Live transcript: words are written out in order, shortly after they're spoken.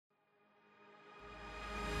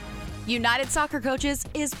United Soccer Coaches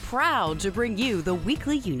is proud to bring you the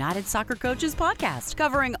weekly United Soccer Coaches podcast,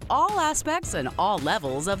 covering all aspects and all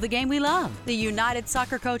levels of the game we love. The United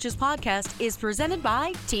Soccer Coaches podcast is presented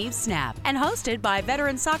by Team Snap and hosted by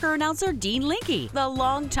veteran soccer announcer Dean Linke, the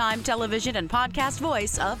longtime television and podcast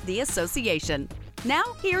voice of the association. Now,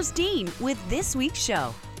 here's Dean with this week's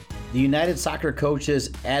show. The United Soccer Coaches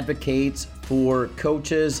advocates for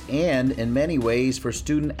coaches and, in many ways, for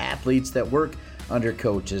student athletes that work under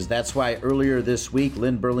coaches. That's why earlier this week,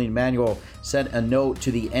 Lynn Berling-Manuel sent a note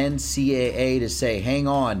to the NCAA to say, hang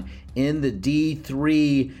on, in the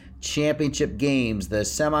D3 championship games, the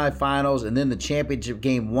semifinals, and then the championship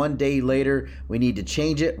game one day later, we need to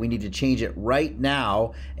change it. We need to change it right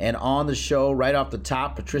now. And on the show, right off the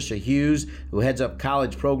top, Patricia Hughes, who heads up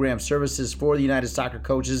college program services for the United Soccer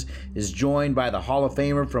Coaches, is joined by the Hall of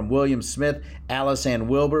Famer from William Smith, Alice-Ann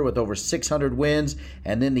Wilbur, with over 600 wins,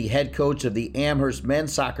 and then the head coach of the Amherst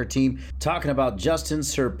men's soccer team, talking about Justin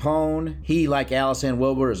Serpone. He, like Alice-Ann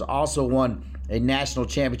Wilbur, has also won a national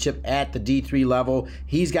championship at the D3 level.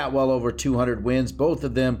 He's got well over 200 wins. Both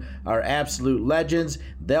of them are absolute legends.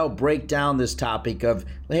 They'll break down this topic of,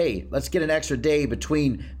 hey, let's get an extra day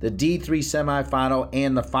between the D3 semifinal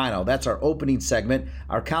and the final. That's our opening segment.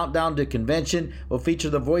 Our countdown to convention will feature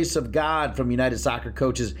the voice of God from United Soccer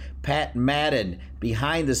Coaches, Pat Madden,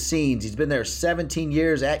 behind the scenes. He's been there 17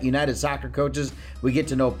 years at United Soccer Coaches. We get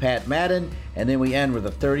to know Pat Madden, and then we end with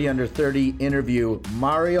a 30 under 30 interview.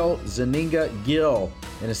 Mario Zaninga-Gill,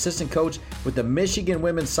 an assistant coach with the Michigan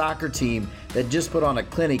women's soccer team that just put on a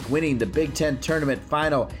clinic, winning the Big Ten tournament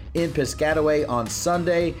final in Piscataway on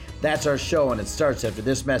Sunday. That's our show, and it starts after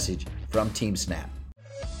this message from Team Snap.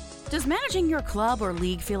 Does managing your club or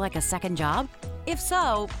league feel like a second job? If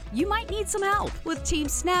so, you might need some help. With Team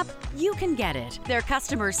Snap, you can get it. Their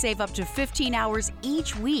customers save up to 15 hours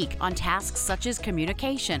each week on tasks such as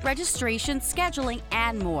communication, registration, scheduling,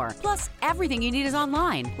 and more. Plus, everything you need is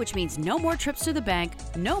online, which means no more trips to the bank,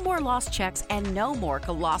 no more lost checks, and no more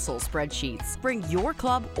colossal spreadsheets. Bring your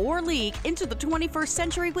club or league into the 21st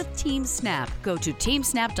century with Team Snap. Go to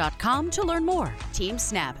teamsnap.com to learn more. Team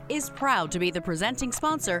Snap is proud to be the presenting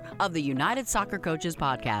sponsor of the United Soccer Coaches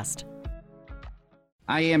podcast.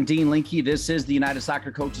 I am Dean Linke. This is the United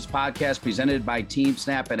Soccer Coaches podcast presented by Team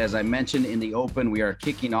Snap. And as I mentioned in the open, we are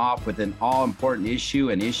kicking off with an all-important issue,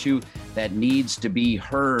 an issue that needs to be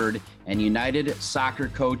heard. And United Soccer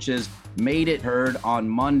Coaches made it heard on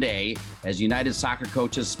Monday as United Soccer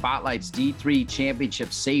Coaches spotlights D3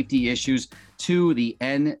 championship safety issues to the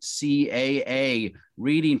NCAA.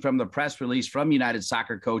 Reading from the press release from United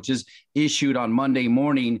Soccer Coaches issued on Monday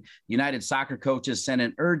morning, United Soccer Coaches sent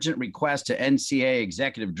an urgent request to NCAA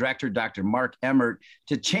Executive Director Dr. Mark Emmert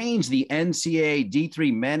to change the NCAA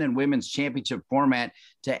D3 men and women's championship format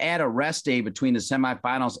to add a rest day between the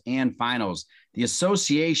semifinals and finals. The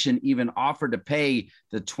association even offered to pay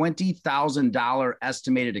the $20,000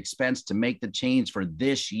 estimated expense to make the change for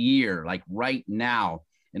this year, like right now.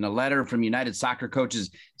 In a letter from United Soccer Coaches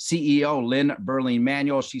CEO Lynn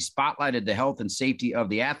Berling-Manuel, she spotlighted the health and safety of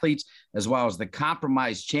the athletes, as well as the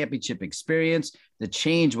compromised championship experience. The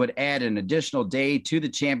change would add an additional day to the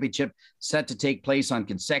championship set to take place on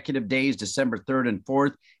consecutive days, December 3rd and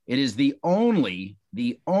 4th. It is the only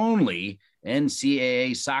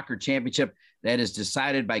NCAA soccer championship that is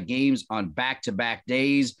decided by games on back-to-back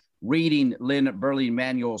days. Reading Lynn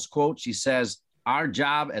Berling-Manuel's quote, she says, "Our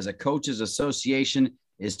job as a coaches association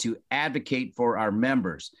is to advocate for our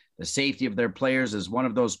members. The safety of their players is one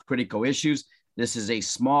of those critical issues. This is a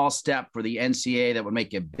small step for the NCAA that would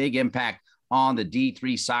make a big impact on the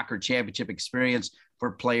D3 soccer championship experience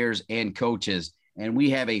for players and coaches." And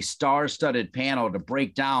we have a star-studded panel to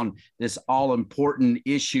break down this all-important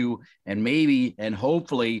issue, and maybe and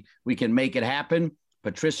hopefully we can make it happen.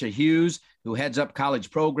 Patricia Hughes, who heads up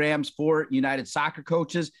college programs for United Soccer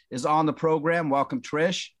Coaches, is on the program. Welcome,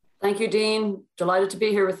 Trish. Thank you, Dean. Delighted to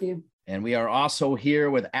be here with you. And we are also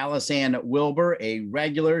here with Alice-Ann Wilbur, a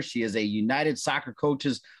regular. She is a United Soccer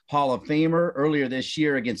Coaches Hall of Famer. Earlier this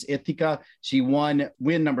year against Ithaca, she won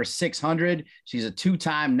win number 600. She's a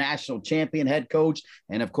two-time national champion head coach.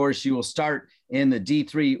 And of course, she will start in the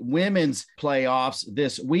D3 women's playoffs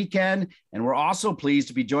this weekend. And we're also pleased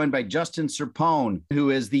to be joined by Justin Serpone, who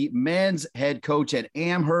is the men's head coach at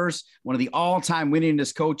Amherst, one of the all-time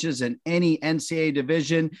winningest coaches in any NCAA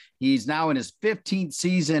division. He's now in his 15th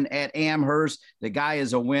season at Amherst. The guy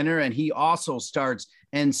is a winner, and he also starts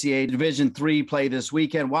NCAA Division III play this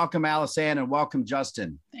weekend. Welcome, Alice-Ann, and welcome,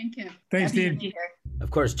 Justin. Thank you. Thanks, Happy to Dean. be here. Of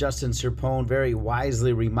course, Justin Serpone very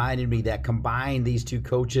wisely reminded me that combined, these two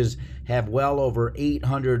coaches have well over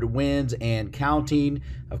 800 wins and counting.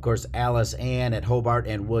 Of course, Alice Ann at Hobart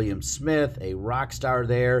and William Smith, a rock star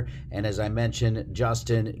there. And as I mentioned,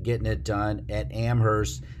 Justin getting it done at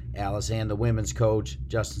Amherst. Alice Ann, the women's coach,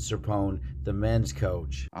 Justin Serpone, the men's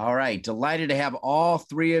coach. All right. Delighted to have all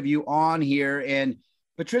three of you on here. And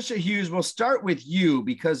Patricia Hughes, we'll start with you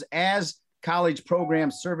because as College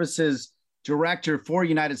Program Services Director for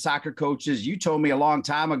United Soccer Coaches, you told me a long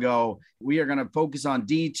time ago, we are going to focus on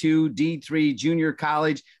D2, D3, junior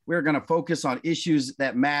college. We're going to focus on issues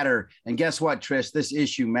that matter. And guess what, Trish? This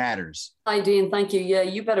issue matters. Hi, Dean. Thank you. Yeah,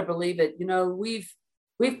 you better believe it. You know, we've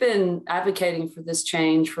been advocating for this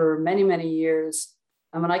change for many, many years.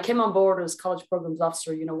 And when I came on board as College Programs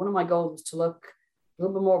Officer, you know, one of my goals was to look a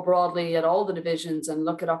little bit more broadly at all the divisions and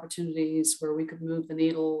look at opportunities where we could move the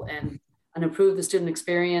needle and improve the student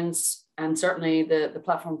experience and certainly the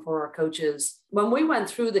platform for our coaches. When we went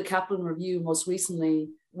through the Kaplan Review most recently,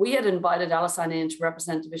 we had invited Alison in to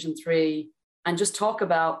represent Division 3 and just talk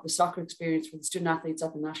about the soccer experience for the student athletes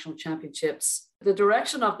at the national championships. The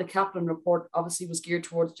direction of the Kaplan report obviously was geared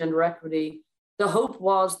towards gender equity. The hope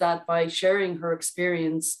was that by sharing her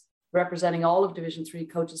experience representing all of Division 3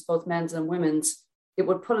 coaches, both men's and women's, it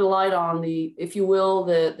would put a light on the, if you will,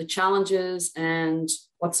 the challenges and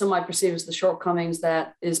what some might perceive as the shortcomings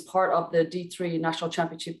that is part of the D3 national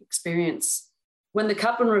championship experience. When the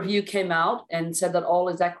Kaplan Review came out and said that all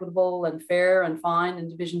is equitable and fair and fine in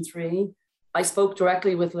Division 3, I spoke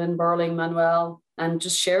directly with Lynn Burling Manuel and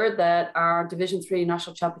just shared that our Division 3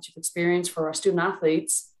 national championship experience for our student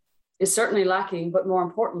athletes is certainly lacking, but more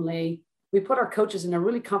importantly, we put our coaches in a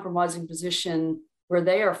really compromising position where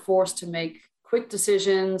they are forced to make quick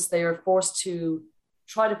decisions. They are forced to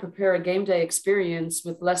try to prepare a game day experience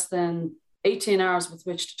with less than 18 hours with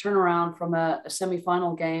which to turn around from a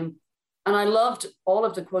semifinal game. And I loved all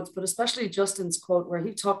of the quotes, but especially Justin's quote where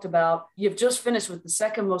he talked about, you've just finished with the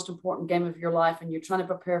second most important game of your life and you're trying to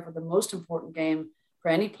prepare for the most important game for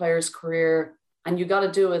any player's career. And you got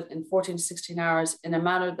to do it in 14 to 16 hours in a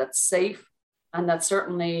manner that's safe and that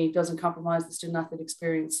certainly doesn't compromise the student athlete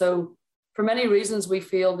experience. So for many reasons, we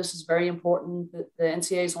feel this is very important. The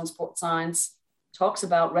NCAA's on Sports Science talks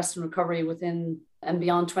about rest and recovery within and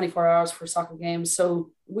beyond 24 hours for soccer games.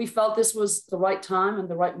 So we felt this was the right time and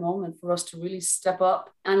the right moment for us to really step up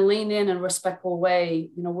and lean in a respectful way.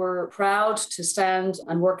 You know, we're proud to stand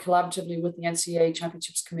and work collaboratively with the NCAA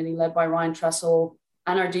Championships Committee led by Ryan Tressel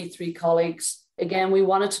and our D3 colleagues. Again, we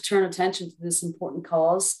wanted to turn attention to this important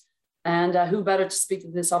cause. And who better to speak to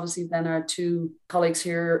this, obviously, than our two colleagues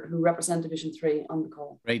here who represent Division 3 on the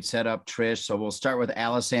call. Great setup, Trish. So we'll start with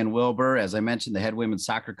Alice Ann Wilbur, as I mentioned, the head women's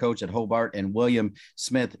soccer coach at Hobart and William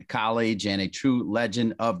Smith College and a true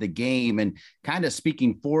legend of the game. And kind of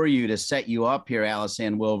speaking for you to set you up here, Alice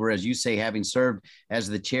Ann Wilbur, as you say, having served as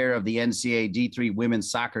the chair of the NCAA D3 Women's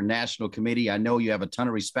Soccer National Committee, I know you have a ton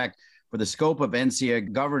of respect for the scope of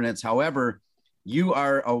NCAA governance. However, you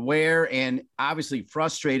are aware and obviously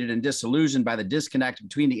frustrated and disillusioned by the disconnect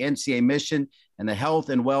between the NCAA mission and the health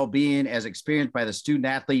and well-being as experienced by the student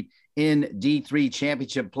athlete in D3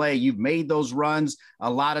 championship play. You've made those runs a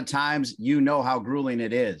lot of times. You know how grueling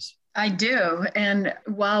it is. I do. And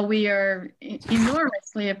while we are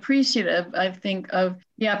enormously appreciative, I think, of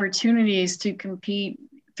the opportunities to compete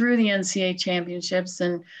through the NCAA championships,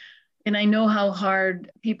 and I know how hard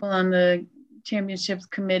people on the championships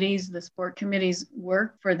committees, the sport committees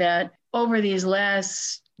work for that. Over these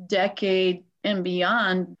last decade and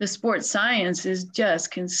beyond, the sports science is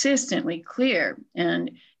just consistently clear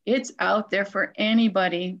and it's out there for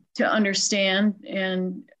anybody to understand.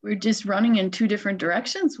 And we're just running in two different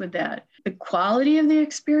directions with that. The quality of the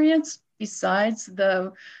experience, besides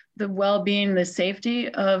the well-being, the safety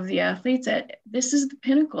of the athletes, this is the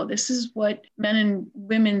pinnacle. This is what men and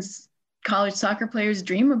women's college soccer players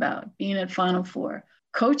dream about, being at Final Four.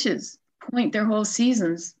 Coaches point their whole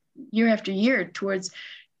seasons year after year towards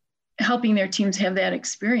helping their teams have that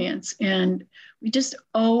experience. And we just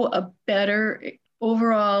owe a better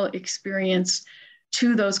overall experience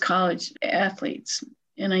to those college athletes.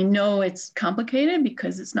 And I know it's complicated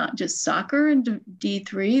because it's not just soccer and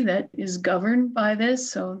D3 that is governed by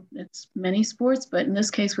this. So it's many sports, but in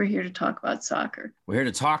this case, we're here to talk about soccer. We're here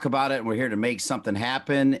to talk about it and we're here to make something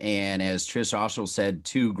happen. And as Trish also said,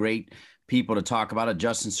 two great people to talk about it.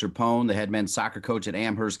 Justin Serpone, the head men's soccer coach at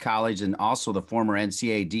Amherst College, and also the former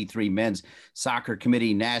NCAA D3 men's soccer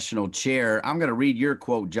committee national chair. I'm going to read your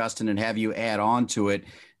quote, Justin, and have you add on to it.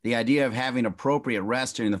 The idea of having appropriate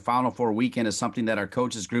rest during the Final Four weekend is something that our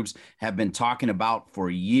coaches groups have been talking about for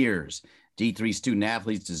years. D3 student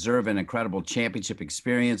athletes deserve an incredible championship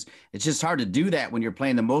experience. It's just hard to do that when you're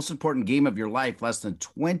playing the most important game of your life less than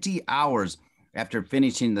 20 hours after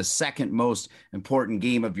finishing the second most important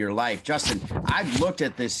game of your life. Justin, I've looked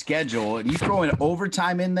at this schedule, and you throw in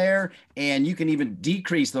overtime in there, and you can even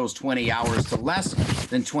decrease those 20 hours to less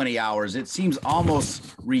than 20 hours. It seems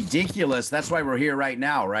almost ridiculous. That's why we're here right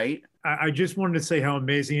now, right? I just wanted to say how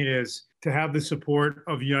amazing it is to have the support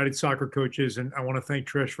of United Soccer Coaches. And I want to thank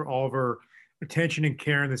Trish for all of her attention and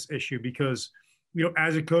care in this issue, because, you know,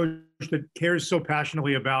 as a coach that cares so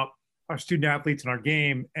passionately about our student athletes and our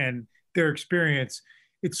game and their experience,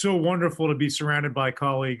 it's so wonderful to be surrounded by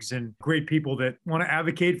colleagues and great people that want to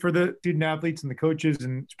advocate for the student athletes and the coaches.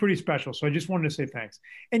 And it's pretty special. So I just wanted to say thanks.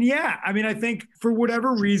 And yeah, I mean, I think for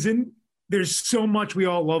whatever reason, there's so much we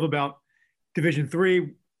all love about Division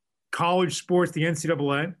III, college sports, the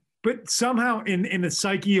NCAA, but somehow in the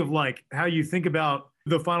psyche of like how you think about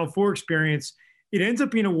the Final Four experience, it ends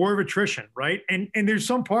up being a war of attrition, right? And there's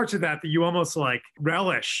some parts of that you almost like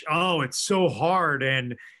relish. Oh, it's so hard.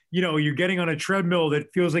 And, you know, you're getting on a treadmill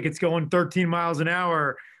that feels like it's going 13 miles an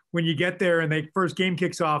hour when you get there and the first game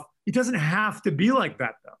kicks off. It doesn't have to be like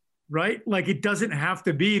that, though, right? Like, it doesn't have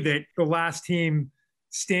to be that the last team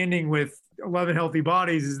standing with 11 healthy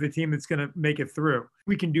bodies is the team that's going to make it through.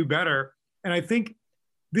 We can do better. And I think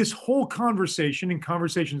this whole conversation and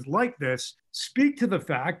conversations like this speak to the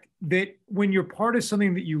fact that when you're part of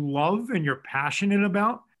something that you love and you're passionate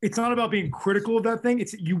about, it's not about being critical of that thing.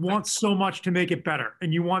 It's you want so much to make it better.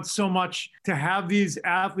 And you want so much to have these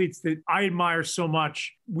athletes that I admire so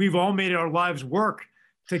much. We've all made our lives work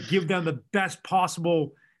to give them the best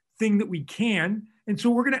possible thing that we can. And so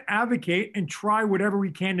we're going to advocate and try whatever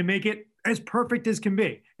we can to make it as perfect as can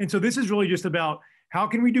be. And so this is really just about how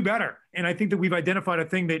can we do better? And I think that we've identified a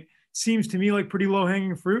thing that seems to me like pretty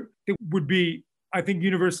low-hanging fruit. It would be, I think,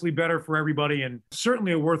 universally better for everybody, and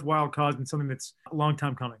certainly a worthwhile cause and something that's a long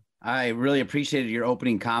time coming. I really appreciated your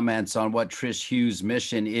opening comments on what Trish Hughes'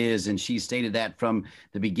 mission is, and she stated that from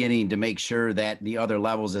the beginning to make sure that the other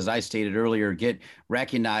levels, as I stated earlier, get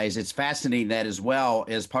recognized. It's fascinating that as well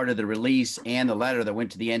as part of the release and the letter that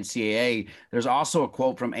went to the NCAA, there's also a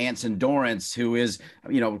quote from Anson Dorrance, who is,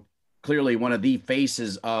 you know, clearly one of the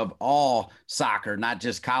faces of all soccer, not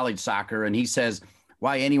just college soccer. And he says,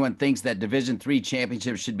 why anyone thinks that Division III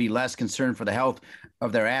championships should be less concerned for the health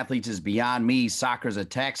of their athletes is beyond me. Soccer is a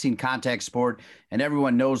taxing contact sport, and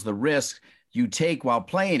everyone knows the risk you take while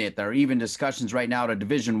playing it. There are even discussions right now at a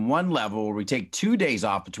Division I level where we take 2 days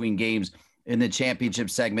off between games in the championship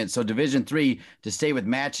segment. So Division III, to stay with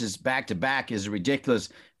matches back-to-back, is a ridiculous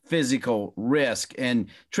physical risk. And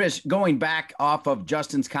Trish, going back off of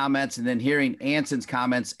Justin's comments and then hearing Anson's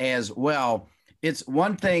comments as well, it's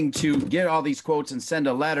one thing to get all these quotes and send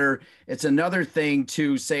a letter. It's another thing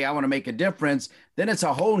to say, I want to make a difference. Then it's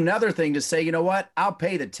a whole nother thing to say, you know what, I'll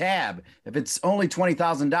pay the tab. If it's only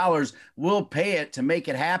 $20,000, we'll pay it to make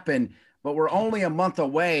it happen. But we're only a month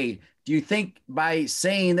away. Do you think by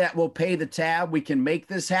saying that we'll pay the tab, we can make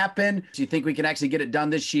this happen? Do you think we can actually get it done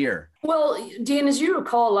this year? Well, Dean, as you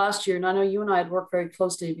recall last year, and I know you and I had worked very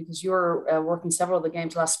closely because you were working several of the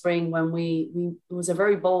games last spring when it was a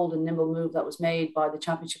very bold and nimble move that was made by the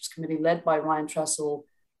Championships Committee led by Ryan Tressel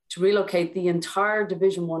to relocate the entire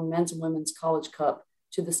Division I Men's and Women's College Cup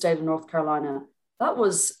to the state of North Carolina. That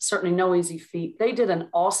was certainly no easy feat. They did an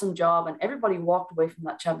awesome job, and everybody walked away from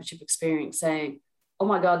that championship experience saying, oh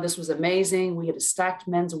my God, this was amazing. We had a stacked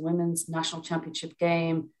men's and women's national championship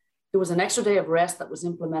game. There was an extra day of rest that was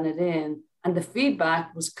implemented in, and the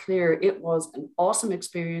feedback was clear. It was an awesome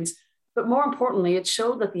experience, but more importantly, it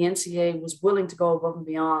showed that the NCAA was willing to go above and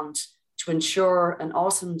beyond to ensure an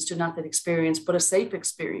awesome student athlete experience, but a safe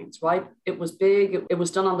experience, right? It was big. It was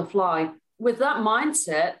done on the fly. With that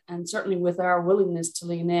mindset, and certainly with our willingness to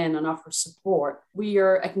lean in and offer support, we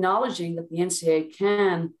are acknowledging that the NCAA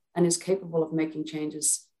can and is capable of making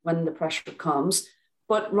changes when the pressure comes.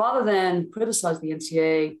 But rather than criticize the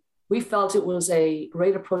NCAA, we felt it was a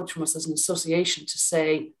great approach from us as an association to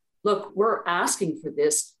say, look, we're asking for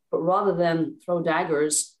this, but rather than throw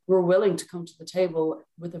daggers, we're willing to come to the table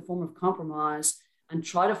with a form of compromise and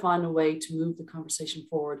try to find a way to move the conversation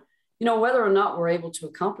forward. You know, whether or not we're able to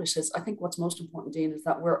accomplish this, I think what's most important, Dean, is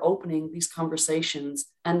that we're opening these conversations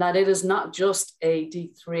and that it is not just a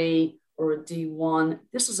D3 or a D1.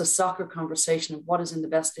 This is a soccer conversation of what is in the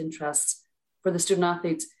best interests for the student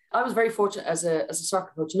athletes. I was very fortunate as a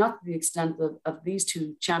soccer coach, not to the extent of these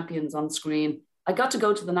two champions on screen. I got to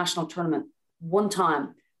go to the national tournament one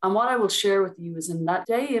time. And what I will share with you is in that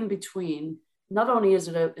day in between, not only is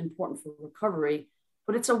it important for recovery,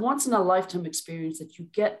 but it's a once in a lifetime experience that you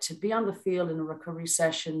get to be on the field in a recovery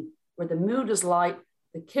session where the mood is light,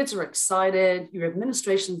 the kids are excited, your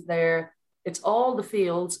administration's there. It's all the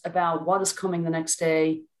fields about what is coming the next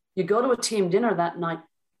day. You go to a team dinner that night.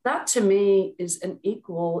 That to me is an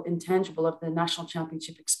equal intangible of the national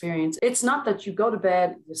championship experience. It's not that you go to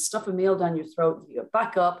bed, you stuff a meal down your throat, you get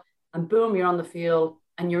back up and boom, you're on the field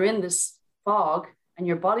and you're in this fog and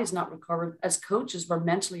your body's not recovered. As coaches, we're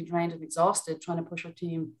mentally drained and exhausted trying to push our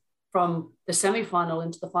team from the semifinal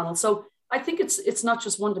into the final. So I think it's not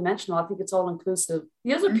just one dimensional. I think it's all inclusive.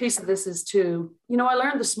 The other piece of this is too, I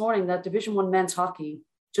learned this morning that Division I men's hockey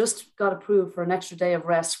just got approved for an extra day of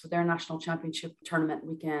rest for their national championship tournament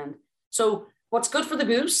weekend. So what's good for the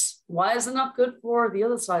Goose? Why is it not good for the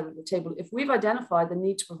other side of the table? If we've identified the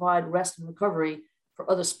need to provide rest and recovery for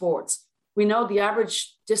other sports, we know the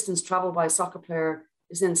average distance traveled by a soccer player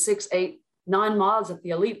is in 6, 8, 9 miles at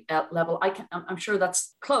the elite level. I'm sure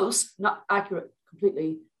that's close, not accurate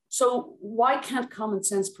completely. So why can't common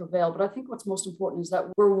sense prevail? But I think what's most important is that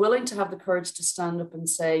we're willing to have the courage to stand up and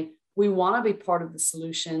say, we want to be part of the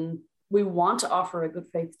solution. We want to offer a good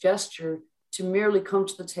faith gesture to merely come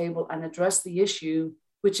to the table and address the issue,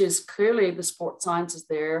 which is clearly the sport science is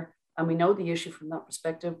there. And we know the issue from that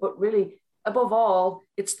perspective. But really, above all,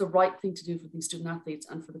 it's the right thing to do for these student athletes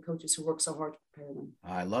and for the coaches who work so hard to prepare them.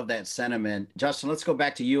 I love that sentiment. Justin, let's go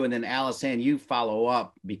back to you. And then Alison, you follow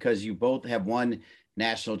up because you both have won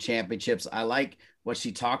national championships. I like what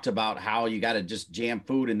she talked about, how you got to just jam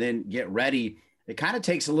food and then get ready. It kind of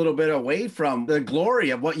takes a little bit away from the glory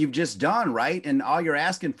of what you've just done, right? And all you're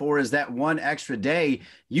asking for is that one extra day.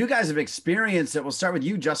 You guys have experienced it. We'll start with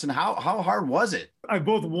you, Justin. How hard was it? I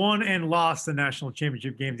both won and lost the national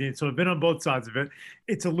championship game, Dean. So I've been on both sides of it.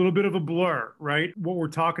 It's a little bit of a blur, right? What we're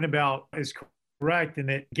talking about is correct. And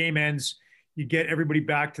that game ends, you get everybody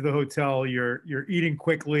back to the hotel. You're eating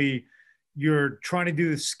quickly. You're trying to do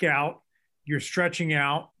the scout. You're stretching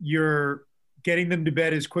out. You're getting them to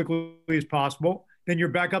bed as quickly as possible. Then you're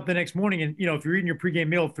back up the next morning. And, if you're eating your pregame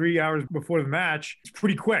meal 3 hours before the match, it's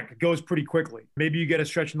pretty quick. It goes pretty quickly. Maybe you get a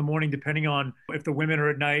stretch in the morning, depending on if the women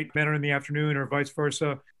are at night, men are in the afternoon, or vice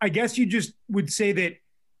versa. I guess you just would say that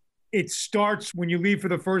it starts when you leave for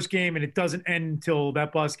the first game and it doesn't end until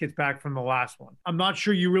that bus gets back from the last one. I'm not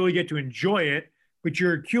sure you really get to enjoy it, but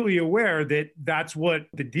you're acutely aware that that's what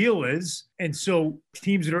the deal is. And so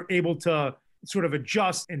teams that are able to sort of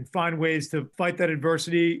adjust and find ways to fight that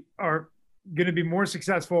adversity are going to be more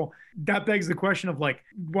successful. That begs the question of why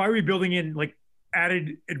are we building in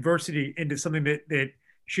added adversity into something that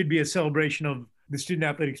should be a celebration of the student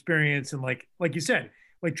athlete experience? And like you said,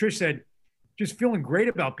 like Trish said, just feeling great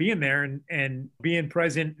about being there and being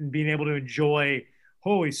present and being able to enjoy,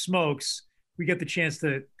 holy smokes, we get the chance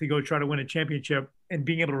to go try to win a championship, and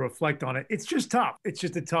being able to reflect on it. It's just tough. It's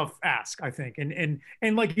just a tough ask, I think. And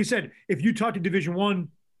like you said, if you talk to Division I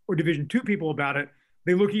or Division II people about it,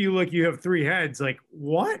 they look at you like you have 3 heads. Like,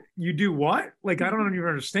 what? You do what? I don't even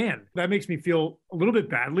understand. That makes me feel a little bit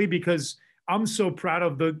badly because I'm so proud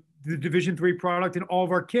of the Division III product and all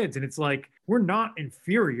of our kids. And it's we're not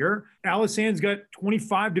inferior. Alison's got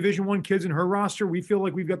 25 Division I kids in her roster. We feel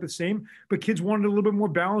like we've got the same, but kids wanted a little bit more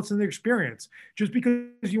balance in their experience. Just because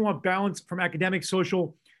you want balance from academic,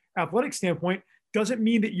 social, athletic standpoint doesn't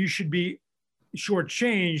mean that you should be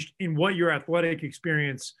shortchanged in what your athletic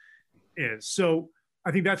experience is. So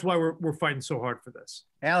I think that's why we're fighting so hard for this.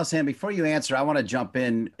 Alison, before you answer, I want to jump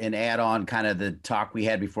in and add on kind of the talk we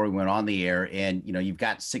had before we went on the air. And, you've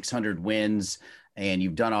got 600 wins and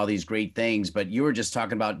you've done all these great things, but you were just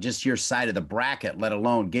talking about just your side of the bracket, let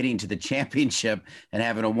alone getting to the championship and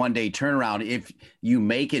having a one-day turnaround if you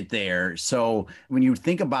make it there. So when you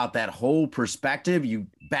think about that whole perspective, you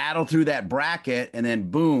battle through that bracket and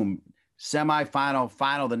then boom, semifinal,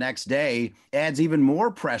 final the next day, adds even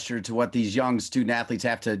more pressure to what these young student athletes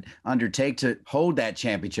have to undertake to hold that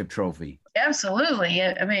championship trophy. Absolutely.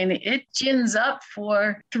 I mean, it gins up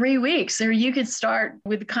for 3 weeks, or you could start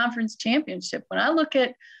with the conference championship. When I look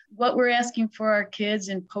at what we're asking for our kids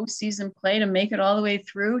in postseason play to make it all the way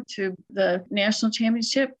through to the national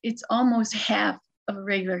championship, it's almost half of a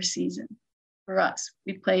regular season for us.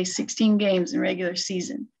 We play 16 games in regular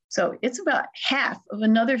season. So it's about half of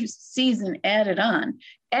another season added on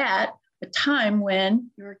at a time when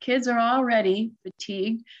your kids are already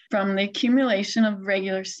fatigued from the accumulation of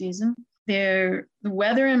regular season. The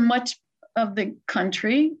weather in much of the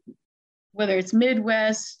country, whether it's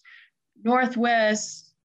Midwest,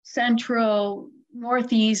 Northwest, Central,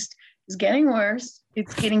 Northeast, is getting worse.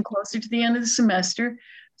 It's getting closer to the end of the semester.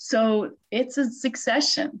 So it's a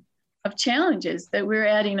succession of challenges that we're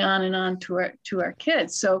adding on and on to our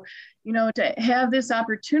kids. So, to have this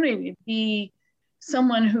opportunity to be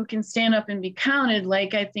someone who can stand up and be counted,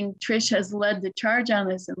 like I think Trish has led the charge on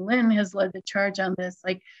this and Lynn has led the charge on this.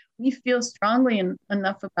 Like, we feel strongly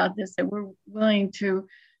enough about this that we're willing to,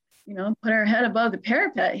 put our head above the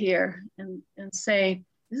parapet here and say,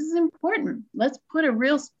 this is important. Let's put a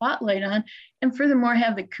real spotlight on, and furthermore,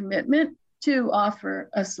 have the commitment to offer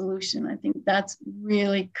a solution. I think that's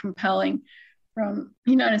really compelling from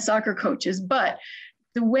United Soccer Coaches. But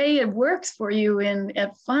the way it works for you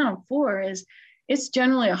at Final Four is it's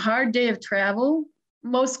generally a hard day of travel.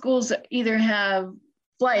 Most schools either have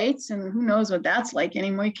flights, and who knows what that's like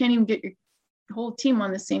anymore. You can't even get your whole team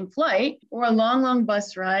on the same flight, or a long, long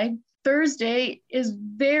bus ride. Thursday is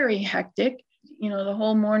very hectic. The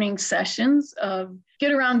whole morning sessions of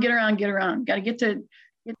get around. Got to get to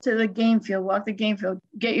the game field, walk the game field,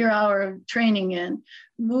 get your hour of training in,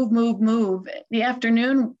 move. The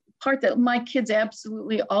afternoon part that my kids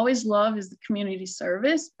absolutely always love is the community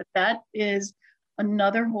service, but that is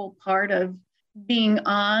another whole part of being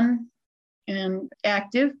on and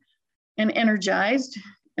active and energized.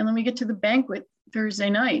 And then we get to the banquet Thursday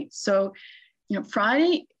night. So,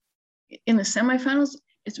 Friday in the semifinals,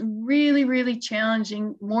 it's really, really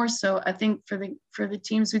challenging, more so, I think, for the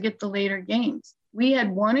teams who get the later games. We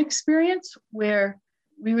had one experience where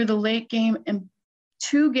we were the late game and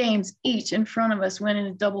 2 games each in front of us went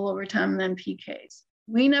into double overtime and then PKs.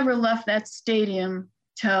 We never left that stadium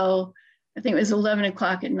till I think it was 11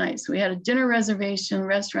 o'clock at night. So we had a dinner reservation.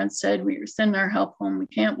 Restaurant said we were sending our help home. We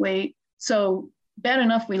can't wait. So bad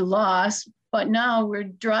enough we lost, but now we're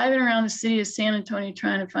driving around the city of San Antonio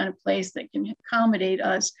trying to find a place that can accommodate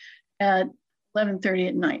us at 11:30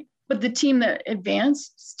 at night. But the team that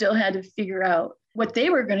advanced still had to figure out what they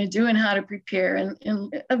were going to do and how to prepare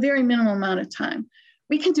in a very minimal amount of time.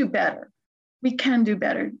 We can do better. We can do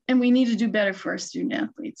better. And we need to do better for our student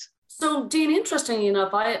athletes. So, Dean, interestingly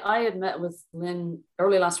enough, I had met with Lynn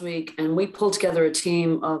early last week, and we pulled together a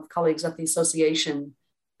team of colleagues at the association,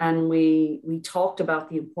 and we talked about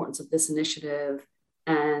the importance of this initiative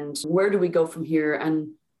and where do we go from here.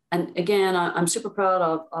 And again, I'm super proud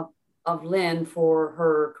of Lynn for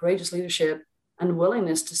her courageous leadership and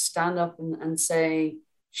willingness to stand up and say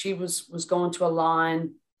she was going to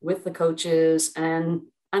align with the coaches. And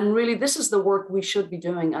really, this is the work we should be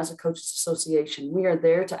doing as a coaches association. We are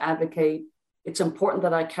there to advocate. It's important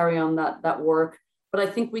that I carry on that work, but I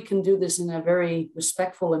think we can do this in a very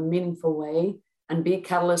respectful and meaningful way and be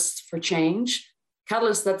catalysts for change.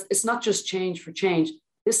 It's not just change for change.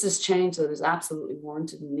 This is change that is absolutely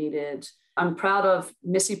warranted and needed. I'm proud of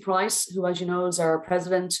Missy Price, who, as you know, is our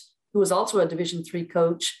president, who is also a Division III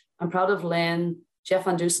coach. I'm proud of Lynn, Jeff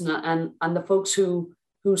Van Dusen, and the folks who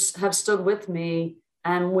have stood with me.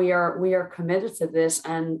 And we are committed to this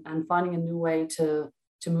and finding a new way to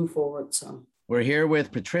move forward. So we're here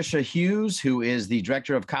with Patricia Hughes, who is the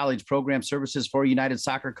Director of College Program Services for United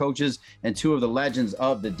Soccer Coaches and 2 of the legends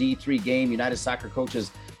of the D3 game, United Soccer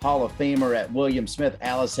Coaches Hall of Famer at William Smith,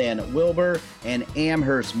 Allison Wilbur, and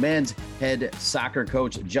Amherst men's head soccer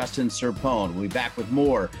coach, Justin Serpone. We'll be back with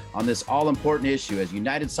more on this all-important issue as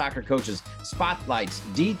United Soccer Coaches spotlights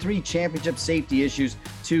D3 championship safety issues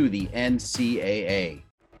to the NCAA.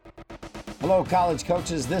 Hello, college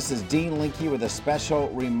coaches. This is Dean Linke with a special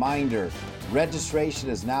reminder. Registration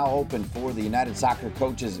is now open for the United Soccer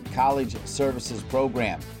Coaches College Services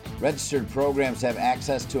Program. Registered programs have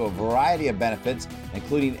access to a variety of benefits,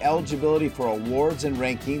 including eligibility for awards and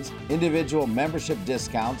rankings, individual membership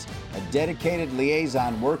discounts, a dedicated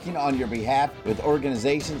liaison working on your behalf with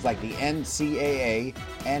organizations like the NCAA,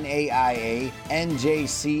 NAIA,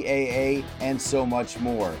 NJCAA, and so much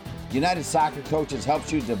more. United Soccer Coaches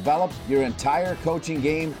helps you develop your entire coaching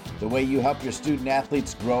game the way you help your student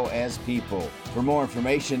athletes grow as people. For more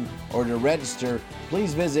information or to register,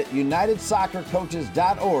 please visit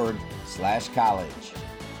unitedsoccercoaches.org/college.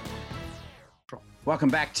 Welcome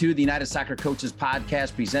back to the United Soccer Coaches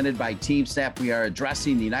podcast presented by Team Snap. We are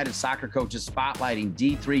addressing the United Soccer Coaches spotlighting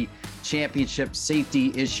D3 championship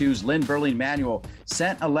safety issues. Lynn Berling Manuel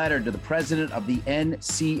sent a letter to the president of the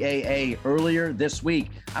NCAA earlier this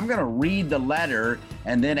week. I'm going to read the letter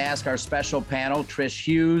and then ask our special panel, Trish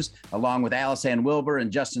Hughes, along with Allison Wilbur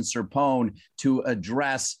and Justin Serpone, to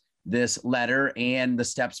address this letter and the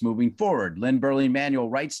steps moving forward. Lynn Berling Manuel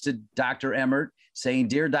writes to Dr. Emmert saying,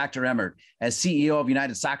 "Dear Dr. Emmert, as CEO of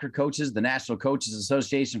United Soccer Coaches, the National Coaches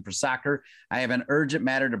Association for Soccer, I have an urgent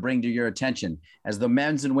matter to bring to your attention. As the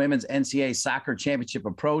men's and women's NCAA soccer championship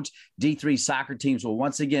approach, D3 soccer teams will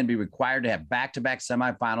once again be required to have back-to-back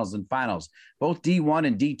semifinals and finals. Both D1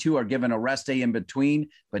 and D2 are given a rest day in between,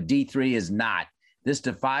 but D3 is not. This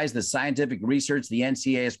defies the scientific research the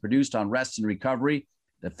NCAA has produced on rest and recovery.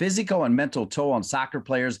 The physical and mental toll on soccer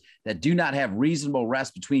players that do not have reasonable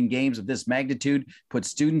rest between games of this magnitude puts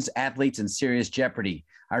students, athletes in serious jeopardy.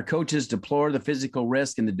 Our coaches deplore the physical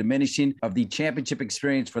risk and the diminishing of the championship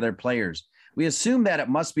experience for their players. We assume that it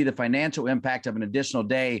must be the financial impact of an additional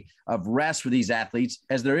day of rest for these athletes,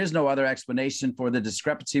 as there is no other explanation for the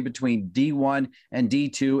discrepancy between D1 and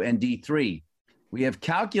D2 and D3. We have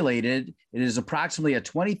calculated it is approximately a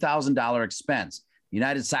 $20,000 expense.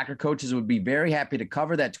 United Soccer Coaches would be very happy to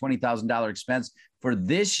cover that $20,000 expense for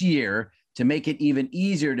this year to make it even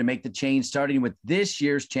easier to make the change starting with this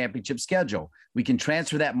year's championship schedule. We can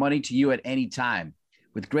transfer that money to you at any time.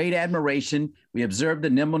 With great admiration, we observed the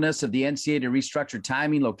nimbleness of the NCAA to restructure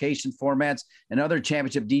timing, location, formats, and other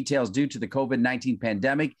championship details due to the COVID-19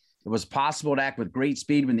 pandemic. It was possible to act with great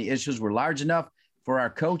speed when the issues were large enough. For our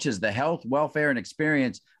coaches, the health, welfare, and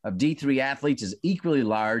experience of D3 athletes is equally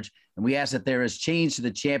large, and we ask that there is change to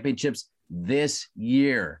the championships this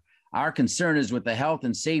year. Our concern is with the health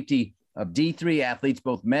and safety of D3 athletes,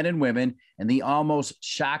 both men and women, and the almost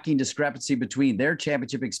shocking discrepancy between their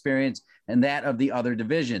championship experience and that of the other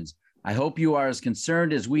divisions. I hope you are as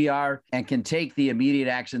concerned as we are and can take the immediate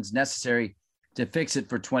actions necessary to fix it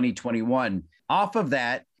for 2021. Off of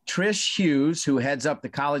that, Trish Hughes, who heads up the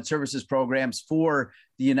college services programs for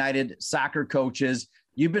the United Soccer Coaches,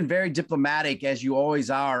 you've been very diplomatic, as you always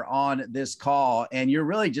are on this call, and you're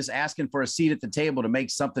really just asking for a seat at the table to make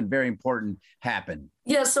something very important happen.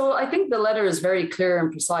 Yeah, so I think the letter is very clear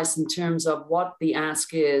and precise in terms of what the ask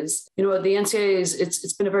is. You know, the NCAA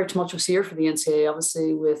it's been a very tumultuous year for the NCAA,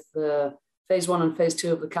 obviously, with the phase 1 and phase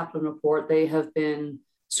 2 of the Kaplan report. They have been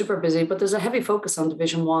super busy, but there's a heavy focus on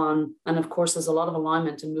Division 1. And of course, there's a lot of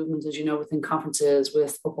alignment and movement, as you know, within conferences,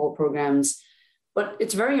 with football programs. But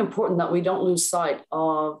it's very important that we don't lose sight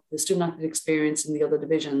of the student athlete experience in the other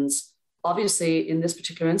divisions. Obviously, in this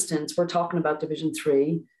particular instance, we're talking about Division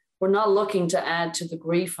 3. We're not looking to add to the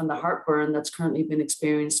grief and the heartburn that's currently been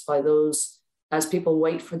experienced by those as people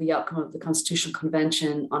wait for the outcome of the Constitutional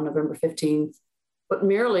Convention on November 15th. But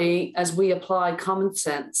merely as we apply common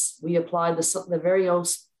sense, we apply the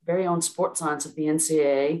very own sport science of the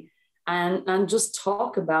NCAA and just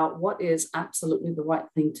talk about what is absolutely the right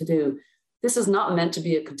thing to do. This is not meant to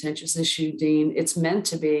be a contentious issue, Dean. It's meant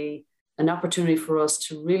to be an opportunity for us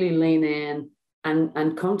to really lean in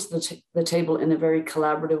and come to the table in a very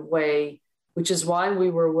collaborative way, which is why we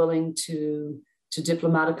were willing to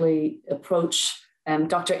diplomatically approach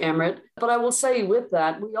Dr. Emmert. But I will say with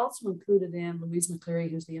that, we also included in Louise McCleary,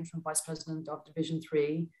 who's the interim vice president of Division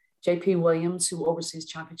 3, JP Williams, who oversees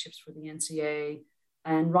championships for the NCAA,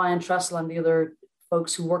 and Ryan Tressel and the other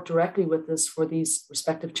folks who work directly with us for these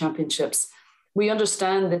respective championships. We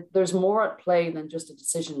understand that there's more at play than just a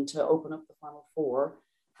decision to open up the Final Four.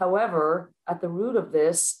 However, at the root of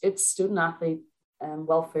this, it's student athlete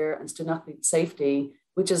welfare and student athlete safety,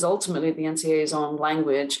 which is ultimately the NCAA's own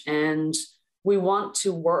language. And we want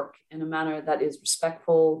to work in a manner that is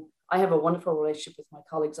respectful. I have a wonderful relationship with my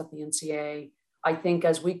colleagues at the NCAA. I think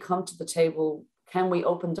as we come to the table, can we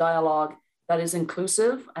open dialogue that is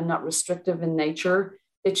inclusive and not restrictive in nature?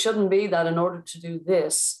 It shouldn't be that in order to do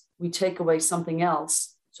this, we take away something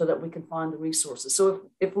else so that we can find the resources.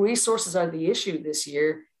 So if resources are the issue this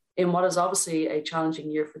year, in what is obviously a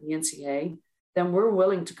challenging year for the NCAA, then we're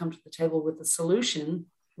willing to come to the table with a solution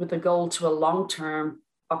with a goal to a long-term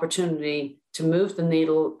opportunity to move the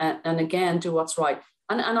needle and again, do what's right.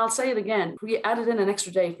 And I'll say it again, we added in an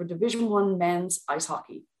extra day for Division 1 men's ice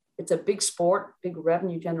hockey. It's a big sport, big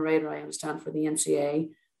revenue generator, I understand, for the NCAA,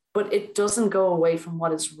 but it doesn't go away from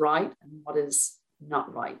what is right and what is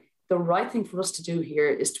not right. The right thing for us to do here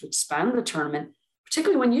is to expand the tournament,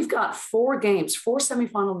 particularly when you've got 4 games, 4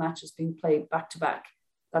 semifinal matches being played back to back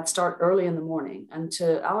that start early in the morning. And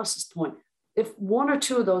to Alice's point, if 1 or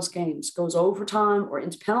 2 of those games goes overtime or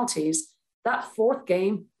into penalties, that 4th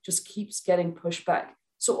game just keeps getting pushed back.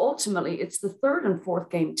 So ultimately, it's the 3rd and 4th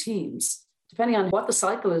game teams, depending on what the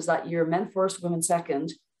cycle is that year, men first, women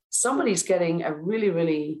second, somebody's getting a really,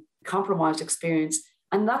 really compromised experience.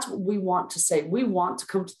 And that's what we want to say. We want to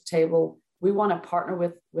come to the table. We want to partner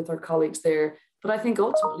with our colleagues there. But I think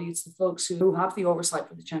ultimately it's the folks who have the oversight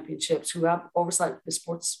for the championships, who have oversight for the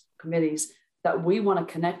sports committees, that we want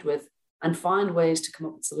to connect with and find ways to come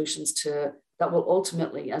up with solutions that will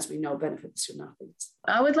ultimately, as we know, benefit the student athletes.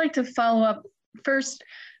 I would like to follow up. First,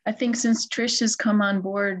 I think since Trish has come on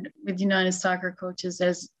board with United Soccer Coaches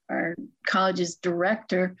as our college's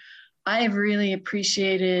director, I have really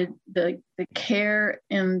appreciated the care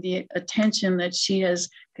and the attention that she has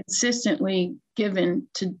consistently given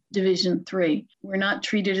to Division 3. We're not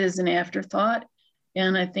treated as an afterthought.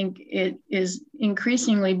 And I think it is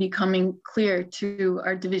increasingly becoming clear to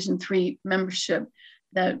our Division III membership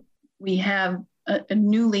that we have a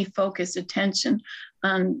newly focused attention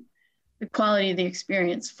on the quality of the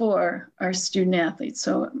experience for our student athletes.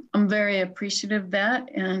 So I'm very appreciative of that.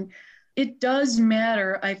 And it does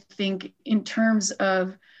matter, I think, in terms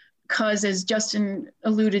of, because as Justin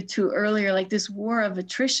alluded to earlier, like this war of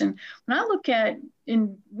attrition, when I look at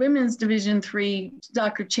in women's Division III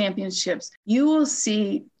soccer championships, you will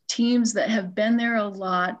see teams that have been there a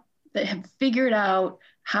lot, that have figured out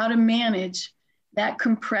how to manage that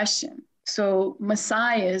compression. So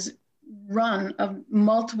Messiah's run of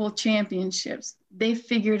multiple championships, they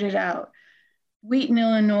figured it out. Wheaton,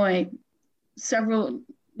 Illinois, several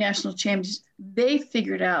national champions, they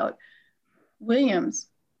figured out. Williams,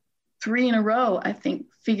 3 in a row, I think,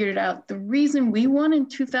 figured it out. The reason we won in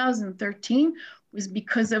 2013 was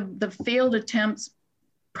because of the failed attempts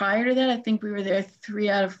prior to that. I think we were there 3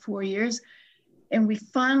 out of 4 years. And we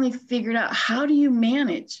finally figured out, how do you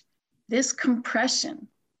manage this compression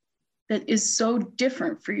that is so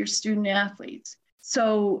different for your student athletes?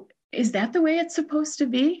 So is that the way it's supposed to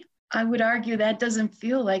be? I would argue that doesn't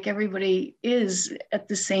feel like everybody is at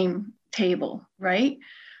the same table, right?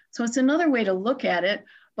 So it's another way to look at it,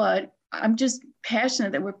 but I'm just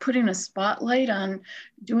passionate that we're putting a spotlight on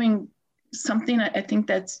doing something I think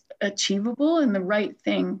that's achievable and the right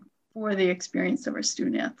thing for the experience of our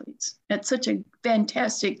student athletes. It's such a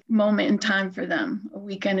fantastic moment in time for them, a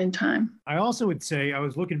weekend in time. I also would say, I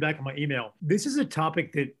was looking back at my email, this is a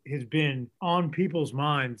topic that has been on people's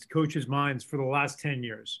minds, coaches' minds for the last 10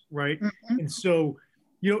 years, right? Mm-hmm. And so,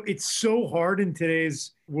 it's so hard in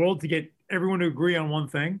today's world to get everyone to agree on one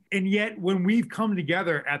thing. And yet when we've come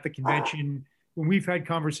together at the convention, when we've had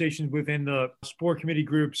conversations within the sport committee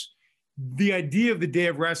groups, the idea of the day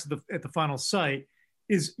of rest at the final site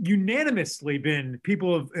is unanimously been,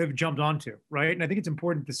 people have jumped onto, right? And I think it's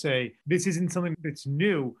important to say, this isn't something that's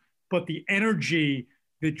new, but the energy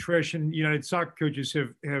that Trish and United Soccer coaches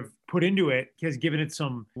have put into it has given it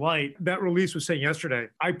some light. That release was saying yesterday,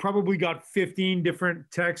 I probably got 15 different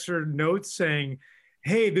texts or notes saying,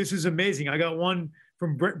 hey, this is amazing. I got one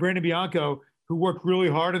from Brandon Bianco, who worked really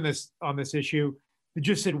hard on this issue, that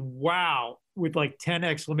just said, wow, with like 10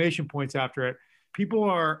 exclamation points after it. People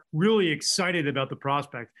are really excited about the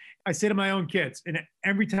prospect. I say to my own kids, and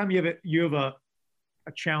every time you have a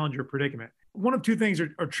challenge or predicament, one of two things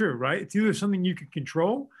are true, right? It's either something you can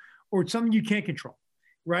control or it's something you can't control,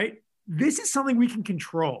 right? This is something we can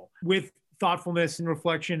control with thoughtfulness and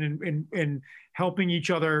reflection and helping each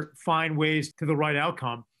other find ways to the right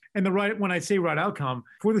outcome. And when I say right outcome,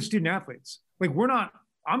 for the student athletes, like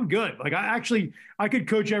I'm good. Like I could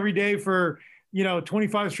coach every day for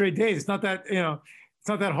 25 straight days. It's not that, it's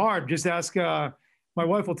not that hard. Just ask, my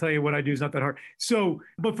wife will tell you what I do is not that hard. So,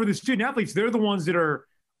 but for the student athletes, they're the ones that are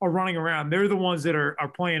running around. They're the ones that are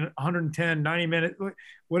playing 110, 90 minutes,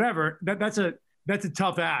 whatever. That's a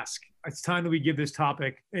tough ask. It's time that we give this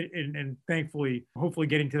topic and thankfully, hopefully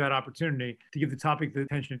getting to that opportunity to give the topic the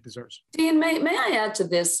attention it deserves. Dean, may I add to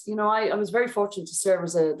this? I was very fortunate to serve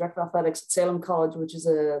as a director of athletics at Salem College, which is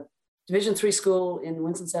a Division III school in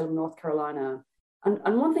Winston-Salem, North Carolina.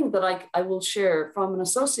 And one thing that I will share from an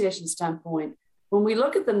association standpoint, when we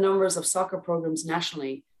look at the numbers of soccer programs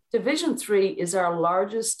nationally, Division III is our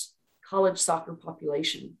largest college soccer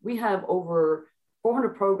population. We have over 400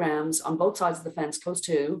 programs on both sides of the fence, close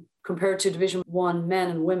to, compared to Division I men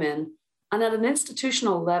and women. And at an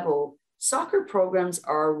institutional level, soccer programs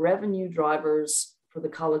are revenue drivers for the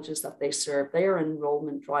colleges that they serve. They are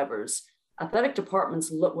enrollment drivers. Athletic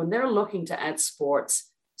departments, when they're looking to add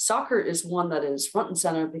sports, soccer is one that is front and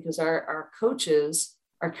center because our coaches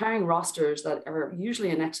are carrying rosters that are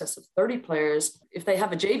usually in excess of 30 players. If they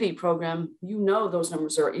have a JV program, those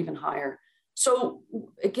numbers are even higher. So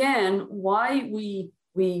again, why we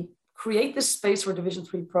create this space for Division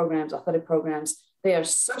III programs, athletic programs, they are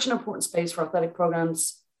such an important space for athletic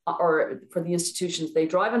programs or for the institutions. They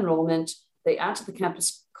drive enrollment, they add to the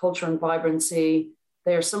campus culture and vibrancy.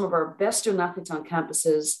 They are some of our best student athletes on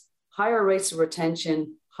campuses, higher rates of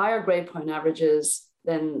retention, higher grade point averages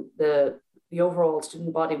than the overall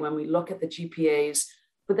student body when we look at the GPAs.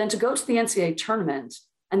 But then to go to the NCAA tournament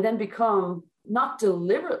and then become, not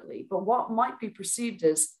deliberately, but what might be perceived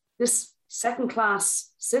as this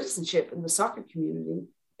second-class citizenship in the soccer community,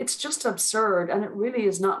 it's just absurd and it really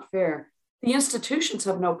is not fair. The institutions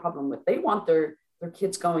have no problem with it. They want their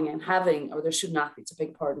kids going and having, or their student athletes, a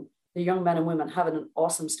big part of the young men and women having an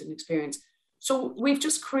awesome student experience. So we've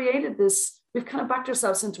just created this, we've kind of backed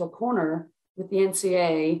ourselves into a corner with the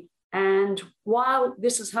NCAA. And while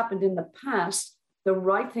this has happened in the past, the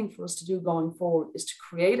right thing for us to do going forward is to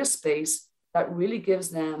create a space that really gives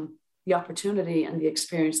them the opportunity and the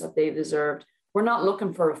experience that they deserved. We're not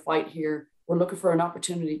looking for a fight here. We're looking for an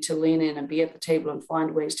opportunity to lean in and be at the table and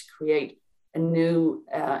find ways to create a new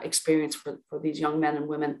experience for these young men and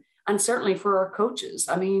women, and certainly for our coaches.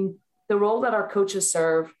 I mean, the role that our coaches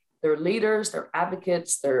serve, they're leaders, they're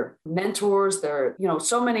advocates, they're mentors, they're, there's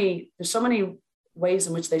so many ways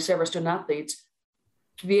in which they serve our student athletes.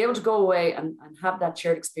 To be able to go away and have that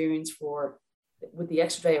shared experience with the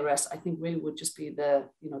extra day of rest, I think really would just be the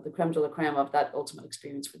creme de la creme of that ultimate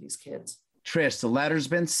experience for these kids. Trish, the letter's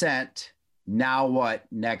been sent. Now what?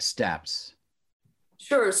 Next steps?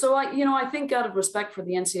 Sure. So I think out of respect for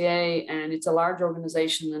the NCAA, and it's a large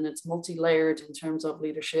organization and it's multi-layered in terms of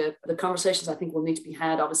leadership, the conversations I think will need to be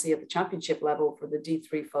had obviously at the championship level for the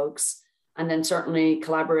D3 folks, and then certainly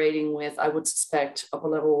collaborating with, I would suspect, upper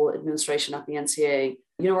level administration at the NCAA.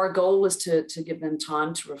 Our goal is to give them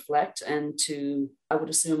time to reflect and to, I would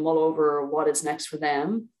assume, mull over what is next for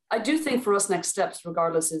them. I do think for us, next steps,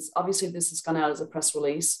 regardless, is obviously this has gone out as a press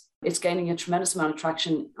release. It's gaining a tremendous amount of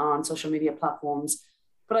traction on social media platforms.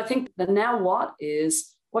 But I think the now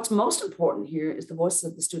what's most important here is the voices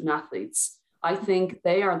of the student athletes. I think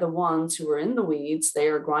they are the ones who are in the weeds. They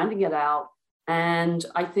are grinding it out. And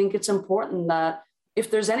I think it's important that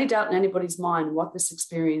if there's any doubt in anybody's mind what this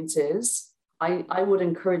experience is, I would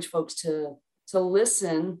encourage folks to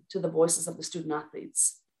listen to the voices of the student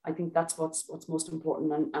athletes. I think that's what's most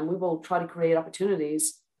important. And we will try to create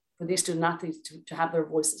opportunities for these student athletes to have their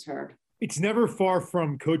voices heard. It's never far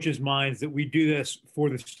from coaches' minds that we do this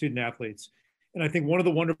for the student athletes. And I think one of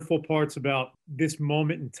the wonderful parts about this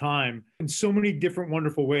moment in time, in so many different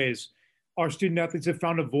wonderful ways, our student athletes have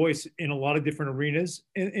found a voice in a lot of different arenas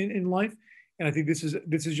in life. And I think this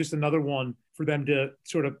is just another one for them to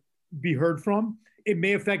sort of be heard from. It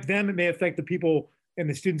may affect them. It may affect the people and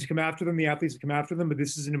the students who come after them, the athletes that come after them. But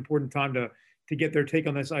this is an important time to get their take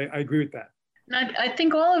on this. I agree with that. I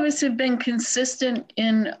think all of us have been consistent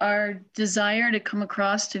in our desire to come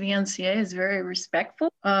across to the NCAA as very respectful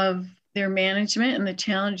of their management and the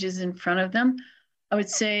challenges in front of them. I would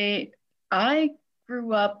say I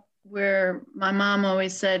grew up where my mom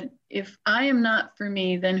always said, if I am not for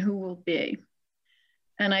me, then who will be?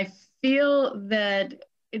 And I feel that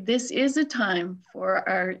this is a time for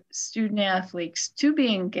our student athletes to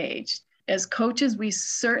be engaged. As coaches, we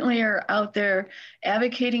certainly are out there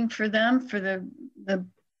advocating for them for the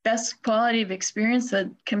best quality of experience that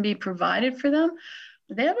can be provided for them.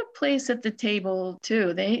 They have a place at the table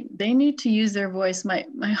too. They need to use their voice.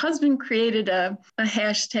 My husband created a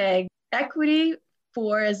hashtag equity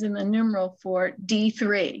for, as in the numeral for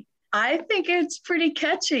D3. I think it's pretty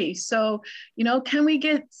catchy. So, can we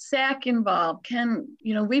get SAC involved? Can,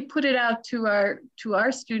 we put it out to our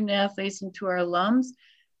student athletes and to our alums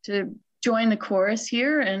to join the chorus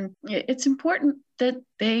here. And it's important that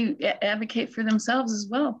they advocate for themselves as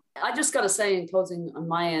well. I just got to say in closing on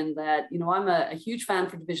my end that, I'm a huge fan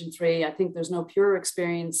for Division III. I think there's no purer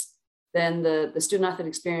experience than the student athlete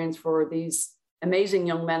experience for these amazing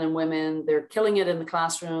young men and women. They're killing it in the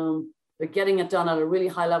classroom. They're getting it done at a really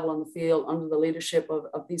high level on the field under the leadership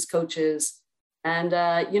of these coaches. And,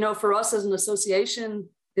 for us as an association,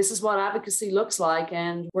 this is what advocacy looks like,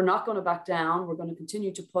 and we're not going to back down. We're going to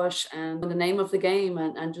continue to push and in the name of the game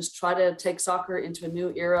and just try to take soccer into a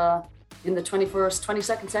new era in the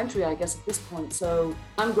 22nd century, I guess, at this point. So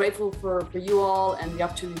I'm grateful for you all and the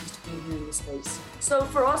opportunities to be here in this space. So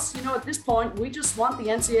for us, at this point, we just want the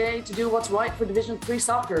NCAA to do what's right for Division III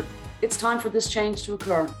soccer. It's time for this change to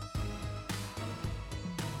occur.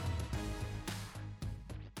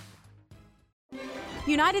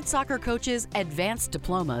 United Soccer Coaches Advanced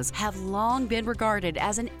Diplomas have long been regarded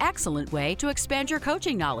as an excellent way to expand your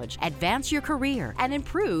coaching knowledge, advance your career, and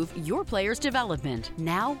improve your players' development.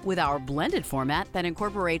 Now, with our blended format that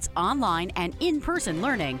incorporates online and in-person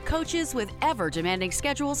learning, coaches with ever-demanding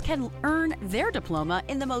schedules can earn their diploma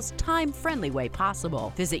in the most time-friendly way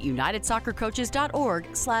possible. Visit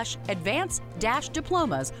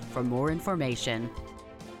unitedsoccercoaches.org/advanced-diplomas for more information.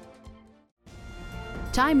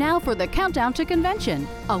 Time now for the Countdown to Convention,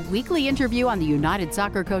 a weekly interview on the United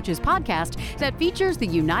Soccer Coaches podcast that features the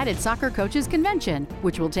United Soccer Coaches Convention,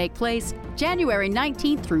 which will take place January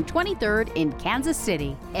 19th through 23rd in Kansas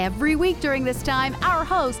City. Every week during this time, our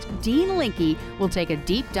host, Dean Linke, will take a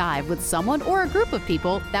deep dive with someone or a group of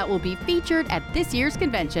people that will be featured at this year's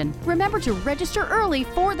convention. Remember to register early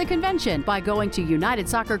for the convention by going to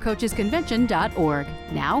unitedsoccercoachesconvention.org.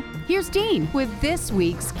 Now, here's Dean with this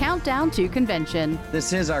week's Countdown to Convention.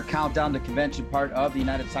 This is our Countdown to Convention part of the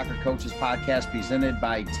United Soccer Coaches podcast presented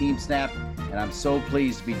by Team Snap. And I'm so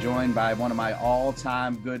pleased to be joined by one of my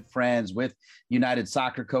all-time good friends with United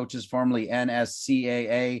Soccer Coaches, formerly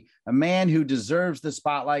NSCAA, a man who deserves the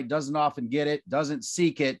spotlight, doesn't often get it, doesn't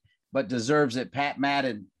seek it, but deserves it. Pat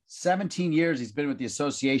Madden, 17 years he's been with the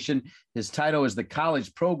association. His title is the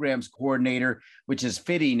College Programs Coordinator, which is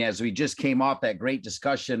fitting as we just came off that great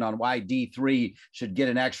discussion on why D3 should get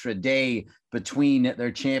an extra day between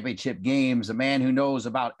their championship games. A man who knows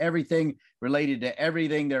about everything related to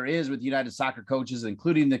everything there is with United Soccer Coaches,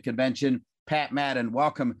 including the convention. Pat Madden,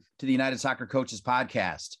 welcome to the United Soccer Coaches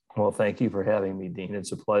podcast. Well, thank you for having me, Dean.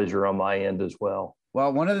 It's a pleasure on my end as well.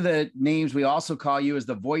 Well, one of the names we also call you is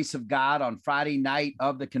the voice of God. On Friday night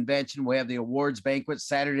of the convention, we have the awards banquet,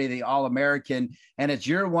 Saturday, the All-American, and it's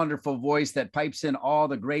your wonderful voice that pipes in all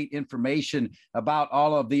the great information about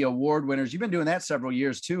all of the award winners. You've been doing that several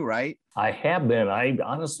years too, right? I have been. I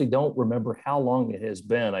honestly don't remember how long it has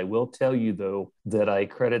been. I will tell you, though, that I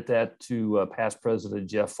credit that to past president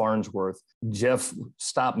Jeff Farnsworth. Jeff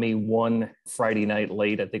stopped me one Friday night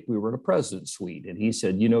late. I think we were in a president's suite. And he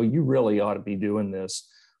said, you know, you really ought to be doing this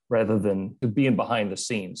rather than being behind the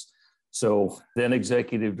scenes. So then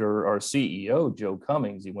executive or our CEO, Joe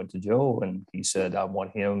Cummings, he went to Joe and he said, I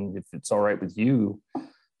want him, if it's all right with you,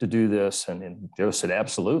 to do this. And Joe said,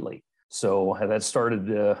 absolutely. So that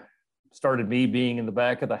started me being in the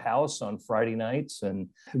back of the house on Friday nights. And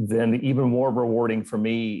then even more rewarding for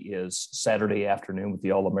me is Saturday afternoon with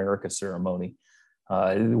the All-America ceremony.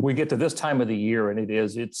 We get to this time of the year and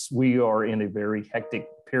we are in a very hectic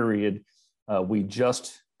period. We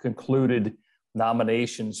just concluded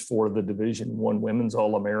nominations for the Division I Women's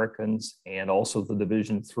All-Americans and also the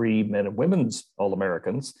Division III Men and Women's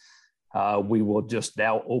All-Americans. We will just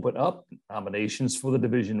now open up nominations for the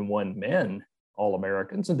Division I Men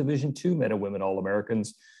All-Americans and Division II Men and Women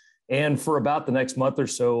All-Americans. And for about the next month or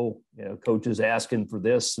so, you know, coaches asking for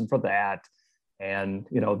this and for that. And,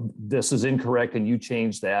 you know, this is incorrect and you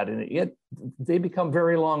change that. And they become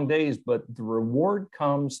very long days, but the reward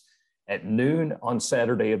comes at noon on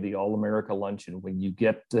Saturday of the All-America Luncheon when you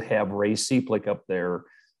get to have Ray Seplick up there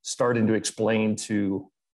starting to explain to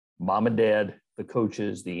mom and dad, the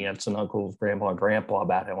coaches, the aunts and uncles, grandma and grandpa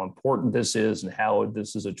about how important this is and how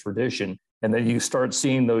this is a tradition. And then you start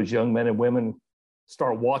seeing those young men and women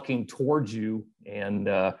start walking towards you. And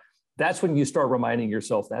that's when you start reminding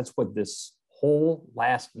yourself, that's what this whole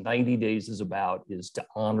last 90 days is about, is to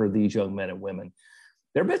honor these young men and women.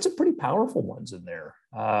 There have been some pretty powerful ones in there.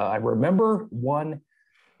 I remember one,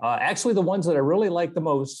 actually the ones that I really like the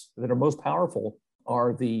most, that are most powerful,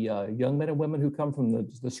 are the young men and women who come from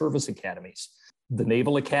the service academies. The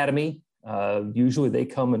Naval Academy, usually they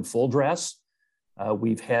come in full dress.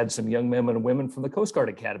 We've had some young men and women from the Coast Guard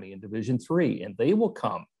Academy in Division III, and they will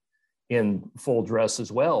come in full dress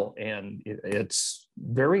as well. And it's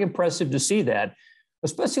very impressive to see that,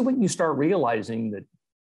 especially when you start realizing that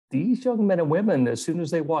these young men and women, as soon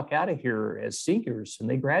as they walk out of here as seniors and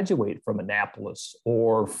they graduate from Annapolis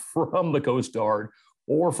or from the Coast Guard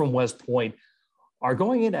or from West Point, are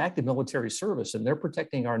going into active military service and they're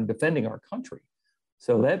protecting and defending our country.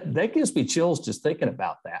 So that gives me chills just thinking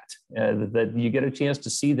about that, that you get a chance to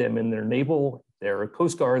see them in their naval, their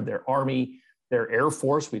Coast Guard, their Army, their Air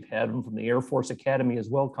Force. We've had them from the Air Force Academy as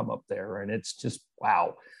well come up there. And it's just,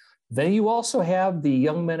 wow. Then you also have the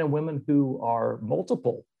young men and women who are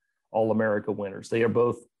multiple All-America winners. They are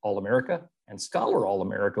both All-America and Scholar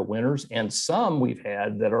All-America winners. And some we've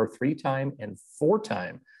had that are 3-time and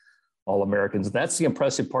 4-time All-Americans. That's the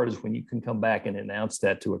impressive part, is when you can come back and announce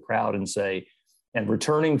that to a crowd and say, and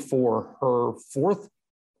returning for her 4th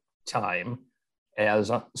time as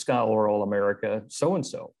a Scholar All-America,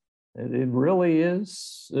 so-and-so. It really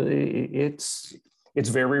is, it's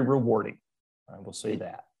very rewarding. I will say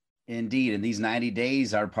that. Indeed. And these 90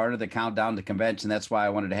 days are part of the countdown to convention. That's why I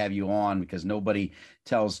wanted to have you on, because nobody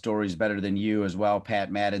tells stories better than you as well,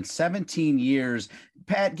 Pat Madden. 17 years.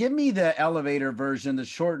 Pat, give me the elevator version, the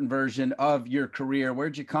shortened version of your career.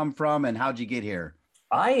 Where'd you come from and how'd you get here?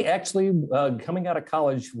 I actually, coming out of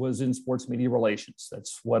college, was in sports media relations.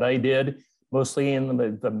 That's what I did, mostly in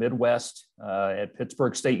the Midwest at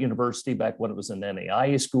Pittsburgh State University back when it was an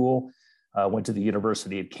NAIA school. Went to the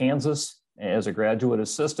University of Kansas as a graduate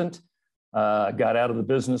assistant. Got out of the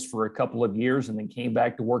business for a couple of years and then came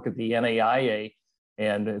back to work at the NAIA.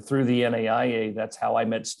 And through the NAIA, that's how I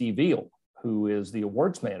met Steve Veal, who is the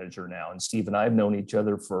awards manager now. And Steve and I have known each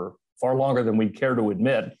other for far longer than we'd care to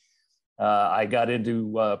admit. I got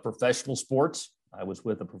into professional sports. I was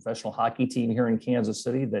with a professional hockey team here in Kansas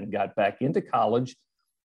City, then got back into college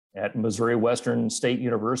at Missouri Western State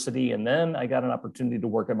University. And then I got an opportunity to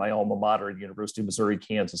work at my alma mater at University of Missouri,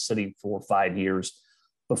 Kansas City for 5 years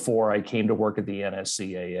before I came to work at the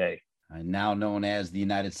NSCAA. Now known as the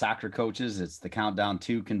United Soccer Coaches. It's the Countdown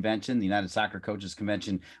 2 convention. The United Soccer Coaches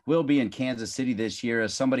Convention will be in Kansas City this year.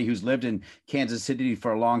 As somebody who's lived in Kansas City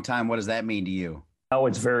for a long time, what does that mean to you? Oh,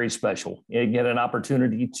 it's very special. You get an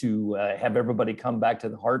opportunity to have everybody come back to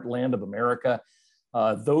the heartland of America.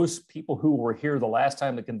 Those people who were here the last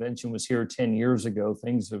time the convention was here 10 years ago,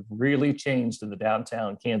 things have really changed in the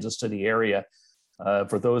downtown Kansas City area.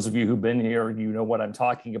 For those of you who've been here, you know what I'm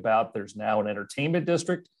talking about. There's now an entertainment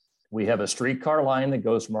district. We have a streetcar line that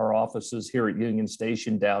goes from our offices here at Union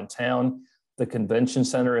Station downtown. The convention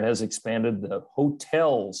center has expanded. The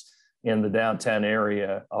hotels in the downtown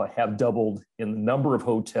area have doubled in the number of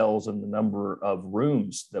hotels and the number of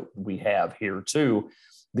rooms that we have here too.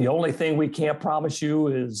 The only thing we can't promise you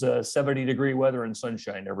is 70-degree weather and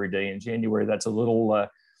sunshine every day in January. That's a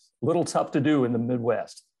little tough to do in the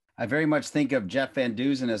Midwest. I very much think of Jeff Van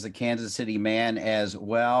Dusen as a Kansas City man as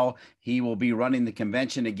well. He will be running the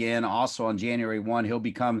convention again. Also on January 1, he'll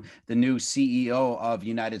become the new CEO of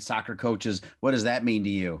United Soccer Coaches. What does that mean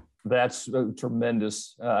to you? That's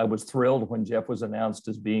tremendous. I was thrilled when Jeff was announced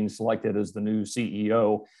as being selected as the new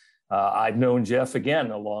CEO. I've known Jeff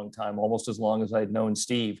again a long time, almost as long as I'd known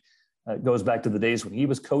Steve. It goes back to the days when he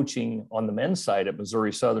was coaching on the men's side at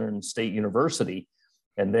Missouri Southern State University,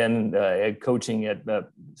 and then coaching at the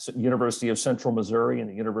University of Central Missouri and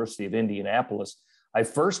the University of Indianapolis. I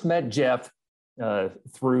first met Jeff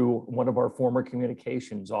through one of our former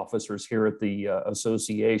communications officers here at the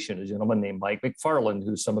association, a gentleman named Mike McFarland,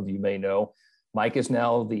 who some of you may know. Mike is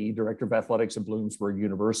now the director of athletics at Bloomsburg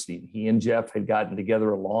University. He and Jeff had gotten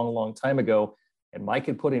together a long, long time ago, and Mike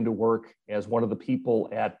had put him to work as one of the people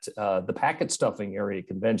at the packet stuffing area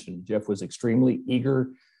convention. Jeff was extremely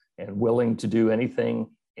eager and willing to do anything.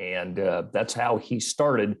 And that's how he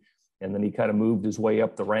started. And then he kind of moved his way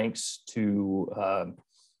up the ranks to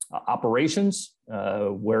operations,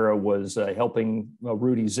 where it was helping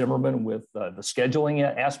Rudy Zimmerman with the scheduling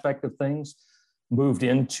aspect of things, moved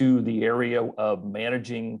into the area of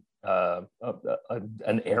managing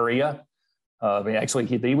an area. Actually,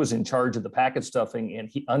 he was in charge of the packet stuffing, and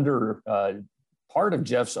he under part of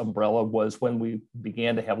Jeff's umbrella was when we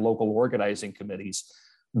began to have local organizing committees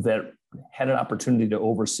that had an opportunity to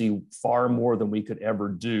oversee far more than we could ever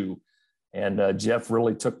do. And Jeff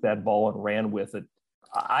really took that ball and ran with it.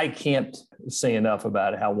 I can't say enough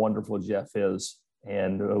about how wonderful Jeff is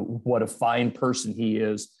and what a fine person he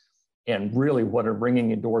is, and really what a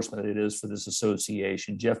ringing endorsement it is for this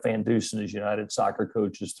association. Jeff Van Dusen is United Soccer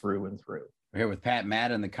Coaches through and through. We're here with Pat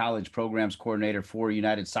Madden, the college programs coordinator for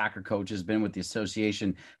United Soccer Coaches, been with the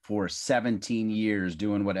association for 17 years,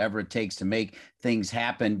 doing whatever it takes to make things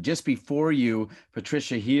happen. Just before you,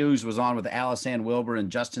 Patricia Hughes was on with Alice Ann Wilbur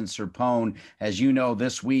and Justin Serpone. As you know,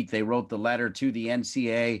 this week they wrote the letter to the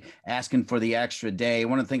NCAA asking for the extra day.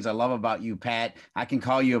 One of the things I love about you, Pat, I can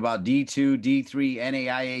call you about D2, D3,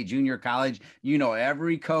 NAIA, junior college. You know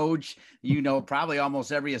every coach. You know probably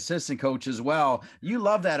almost every assistant coach as well. You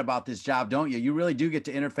love that about this job, don't you? You really do get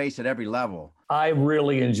to interface at every level. I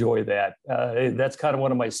really enjoy that. That's kind of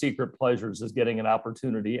one of my secret pleasures, is getting an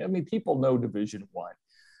opportunity. I mean, people know Division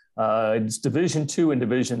I. It's Division II and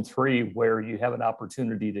Division III where you have an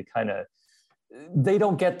opportunity to they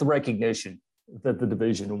don't get the recognition that the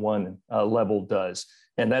Division I level does.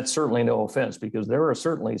 And that's certainly no offense, because there are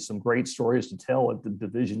certainly some great stories to tell at the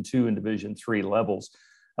Division II and Division III levels.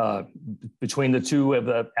 Between the two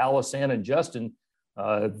of Alice Ann and Justin,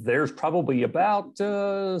 there's probably about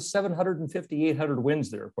 750, 800 wins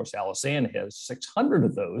there. Of course, Alice Ann has 600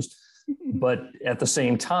 of those, but at the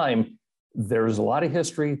same time, there's a lot of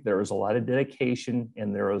history, there is a lot of dedication,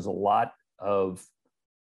 and there is a lot of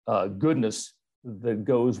goodness that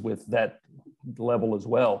goes with that level as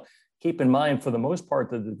well. Keep in mind, for the most part,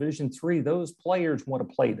 the Division III, those players want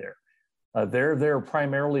to play there. They're there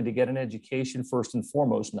primarily to get an education first and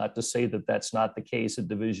foremost, not to say that that's not the case at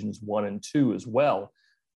Divisions I and II as well.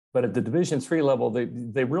 But at the Division III level,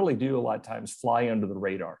 they really do a lot of times fly under the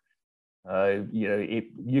radar.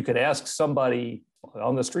 You could ask somebody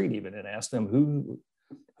on the street even and ask them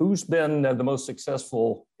who's been the most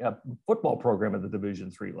successful football program at the Division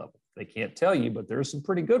III level. They can't tell you, but there's some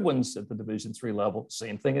pretty good ones at the Division III level.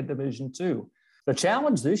 Same thing at Division II. The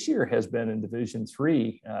challenge this year has been in Division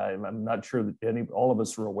III. I'm not sure that all of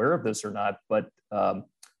us are aware of this or not, but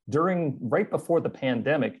right before the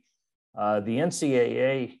pandemic, the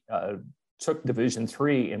NCAA took Division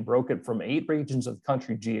III and broke it from 8 regions of the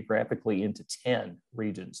country geographically into 10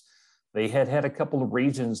 regions. They had a couple of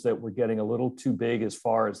regions that were getting a little too big as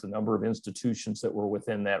far as the number of institutions that were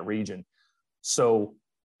within that region. So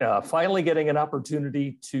finally getting an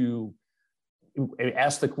opportunity to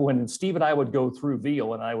when Steve and I would go through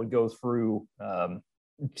Veal and I would go through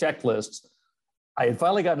checklists, I had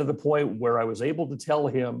finally gotten to the point where I was able to tell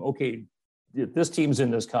him, okay, this team's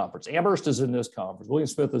in this conference. Amherst is in this conference. William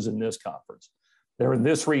Smith is in this conference. They're in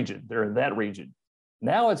this region. They're in that region.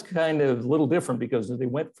 Now it's kind of a little different because they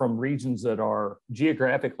went from regions that are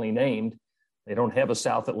geographically named. They don't have a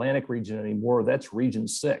South Atlantic region anymore. That's Region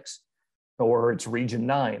 6, or it's Region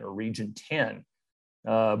 9 or Region 10.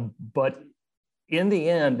 But in the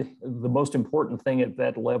end, the most important thing at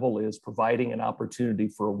that level is providing an opportunity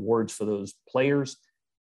for awards for those players,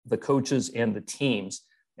 the coaches, and the teams.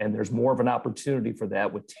 And there's more of an opportunity for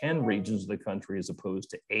that with 10 regions of the country as opposed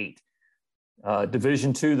to 8.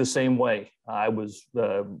 Division II, the same way. I was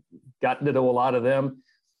gotten to know a lot of them.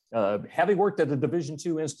 Having worked at a Division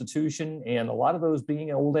II institution and a lot of those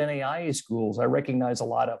being old NAIA schools, I recognize a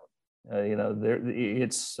lot of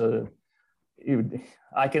them.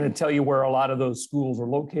 I can tell you where a lot of those schools are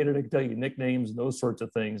located. I can tell you nicknames and those sorts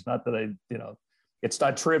of things. Not that it's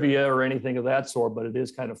not trivia or anything of that sort, but it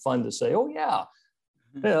is kind of fun to say, oh yeah,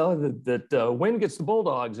 that Wynn gets the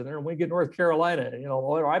Bulldogs and then we get North Carolina.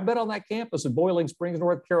 I've been on that campus in Boiling Springs,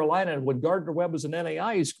 North Carolina, when Gardner Webb was an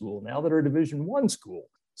NAIA school. Now they're a Division I school.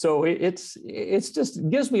 So it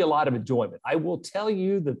gives me a lot of enjoyment. I will tell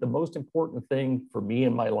you that the most important thing for me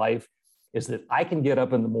in my life is that I can get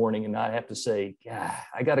up in the morning and not have to say, yeah,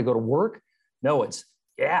 I got to go to work. No, it's,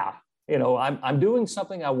 yeah, I'm doing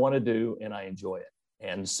something I want to do and I enjoy it.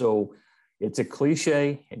 And so it's a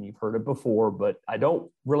cliche and you've heard it before, but I don't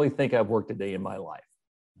really think I've worked a day in my life.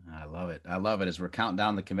 I love it. I love it as we're counting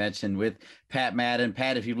down the convention with Pat Madden.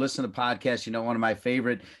 Pat, if you've listened to the podcast, one of my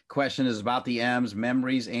favorite questions is about the M's,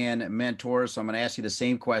 memories and mentors. So I'm going to ask you the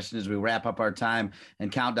same question as we wrap up our time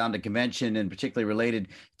and count down the convention, and particularly related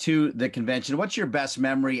to the convention. What's your best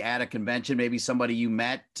memory at a convention? Maybe somebody you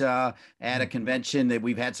met at a convention. That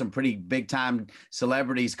we've had some pretty big time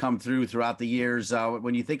celebrities come throughout the years.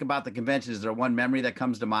 When you think about the convention, is there one memory that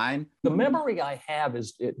comes to mind? The memory I have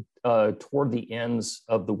is toward the ends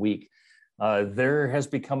of the week. There has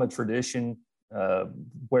become a tradition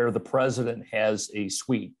where the president has a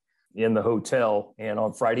suite in the hotel, and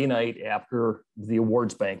on Friday night after the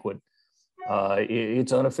awards banquet,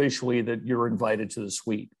 it's unofficially that you're invited to the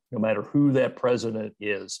suite, no matter who that president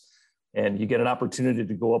is. And you get an opportunity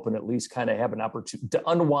to go up and at least kind of have an opportunity to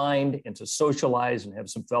unwind and to socialize and have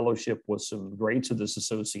some fellowship with some greats of this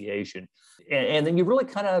association. And then you really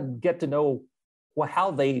kind of get to know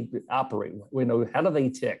how they operate. How do they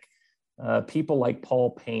tick? People like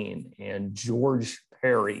Paul Payne and George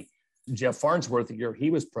Perry, Jeff Farnsworth, the year he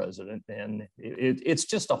was president, and it's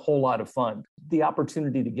just a whole lot of fun. The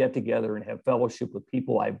opportunity to get together and have fellowship with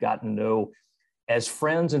people I've gotten to know as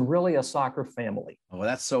friends and really a soccer family. Oh,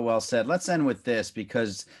 that's so well said. Let's end with this,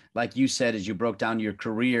 because like you said, as you broke down your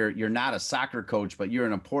career, you're not a soccer coach, but you're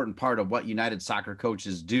an important part of what United Soccer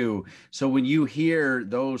Coaches do. So when you hear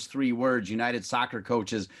those 3 words, United Soccer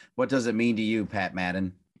Coaches, what does it mean to you, Pat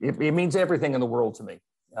Madden? It means everything in the world to me.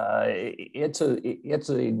 It's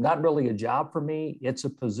not really a job for me. It's a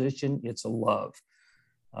position. It's a love.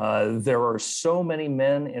 There are so many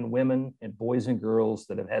men and women and boys and girls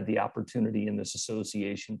that have had the opportunity in this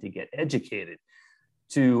association to get educated,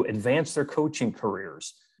 to advance their coaching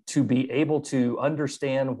careers, to be able to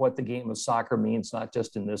understand what the game of soccer means, not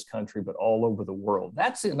just in this country, but all over the world.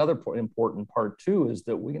 That's another important part too, is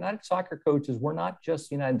that we United Soccer Coaches, we're not just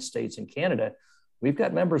the United States and Canada. We've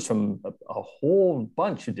got members from a whole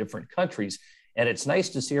bunch of different countries. And it's nice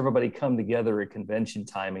to see everybody come together at convention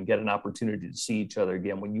time and get an opportunity to see each other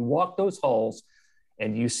again. When you walk those halls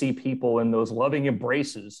and you see people in those loving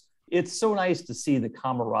embraces, it's so nice to see the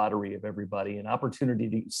camaraderie of everybody, an opportunity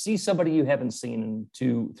to see somebody you haven't seen in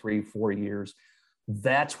 2, 3, 4 years.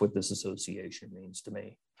 That's what this association means to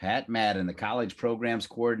me. Pat Madden, the college programs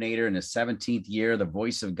coordinator in his 17th year, the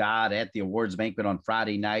voice of God at the awards banquet on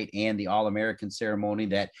Friday night, and the All-American ceremony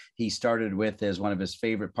that he started with as one of his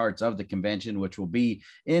favorite parts of the convention, which will be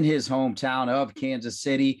in his hometown of Kansas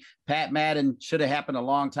City. Pat Madden, should have happened a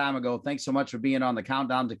long time ago. Thanks so much for being on the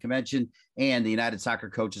Countdown to Convention and the United Soccer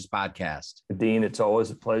Coaches podcast. Dean, it's always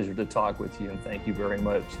a pleasure to talk with you, and thank you very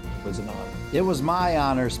much. It was an honor. It was my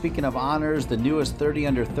honor. Speaking of honors, the newest 30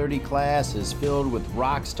 under 30 class is filled with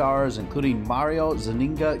rock stars, including Mario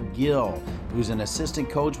Zaninga-Gill, who's an assistant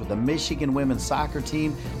coach with the Michigan women's soccer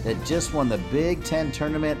team that just won the Big Ten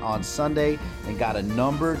tournament on Sunday and got a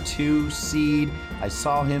number 2 seed. I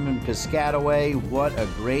saw him in Piscataway. What a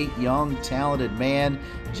great, young, talented man.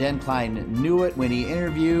 Jen Klein knew it when he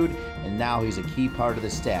interviewed, and now he's a key part of the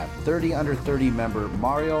staff. 30 under 30 member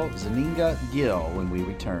Mario Zaninga-Gill when we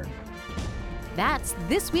return. That's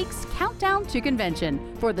this week's Countdown to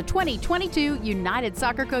Convention for the 2022 United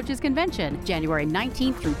Soccer Coaches Convention, January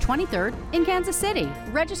 19th through 23rd in Kansas City.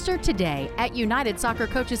 Register today at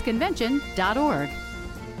unitedsoccercoachesconvention.org.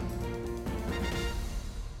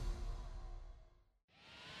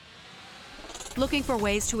 Looking for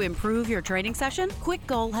ways to improve your training session? Quick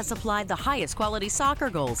Goal has supplied the highest quality soccer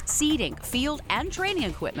goals, seating, field, and training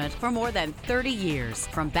equipment for more than 30 years.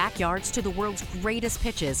 From backyards to the world's greatest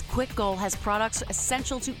pitches, Quick Goal has products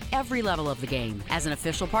essential to every level of the game. As an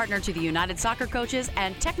official partner to the United Soccer Coaches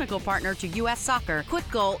and technical partner to U.S. Soccer, Quick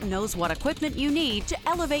Goal knows what equipment you need to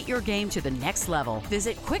elevate your game to the next level.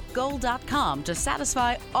 Visit quickgoal.com to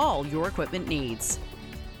satisfy all your equipment needs.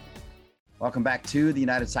 Welcome back to the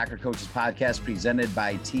United Soccer Coaches Podcast presented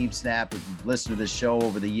by Team Snap. If you've listened to this show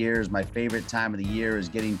over the years, my favorite time of the year is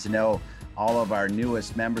getting to know all of our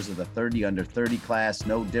newest members of the 30 under 30 class.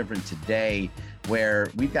 No different today, where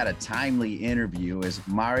we've got a timely interview is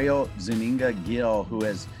Mario Zuniga-Gil, who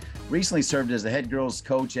has recently served as the head girls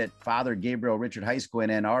coach at Father Gabriel Richard High School in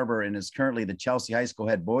Ann Arbor and is currently the Chelsea High School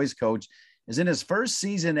head boys coach, is in his first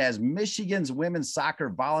season as Michigan's women's soccer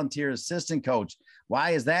volunteer assistant coach.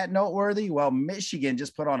 Why is that noteworthy? Well, Michigan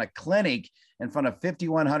just put on a clinic in front of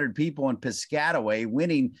 5,100 people in Piscataway,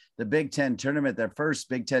 winning the Big Ten tournament, their first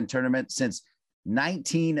Big Ten tournament since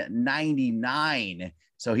 1999.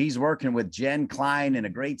 So he's working with Jen Klein and a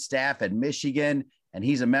great staff at Michigan, and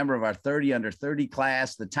he's a member of our 30 under 30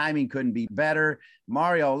 class. The timing couldn't be better.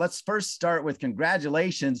 Mario, let's first start with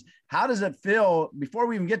congratulations. How does it feel, before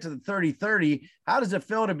we even get to the 30-30, how does it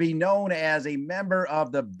feel to be known as a member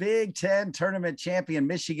of the Big Ten tournament champion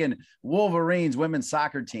Michigan Wolverines women's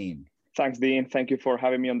soccer team? Thanks, Dean. Thank you for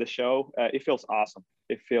having me on the show. It feels awesome.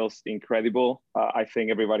 It feels incredible. I think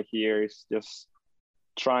everybody here is just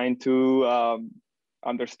trying to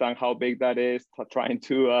understand how big that is, trying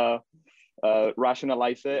to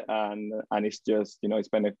rationalize it, and it's just, it's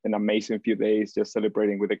been an amazing few days just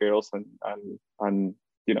celebrating with the girls, and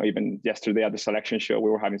even yesterday at the selection show we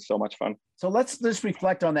were having so much fun. So let's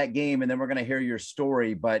reflect on that game, and then we're going to hear your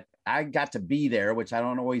story. But I got to be there, which I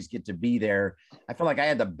don't always get to be there. I feel like I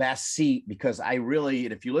had the best seat because I really,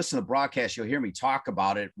 and if you listen to the broadcast, you'll hear me talk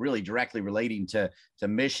about it really directly relating to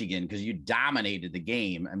Michigan, because you dominated the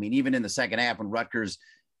game. I mean, even in the second half when Rutgers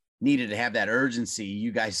needed to have that urgency,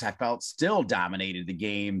 you guys, I felt, still dominated the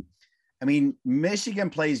game. I mean, Michigan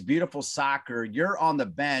plays beautiful soccer. You're on the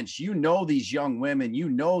bench. You know these young women.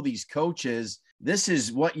 You know these coaches. This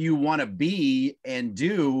is what you want to be and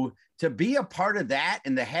do. To be a part of that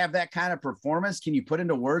and to have that kind of performance, can you put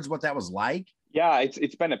into words what that was like? Yeah,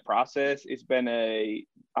 it's been a process. It's been a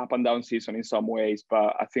up and down season in some ways,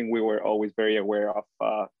 but I think we were always very aware of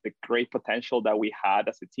the great potential that we had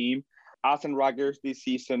as a team. Us and Rutgers this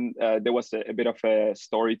season, there was a bit of a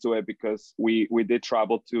story to it because we did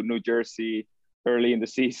travel to New Jersey early in the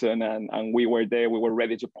season, and we were there. We were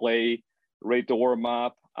ready to play, ready to warm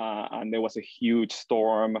up, and there was a huge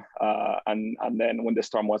storm. And then when the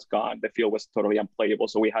storm was gone, the field was totally unplayable.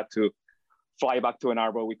 So we had to fly back to Ann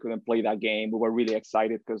Arbor. We couldn't play that game. We were really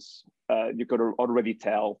excited because you could already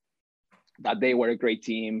tell that they were a great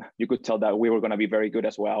team. You could tell that we were going to be very good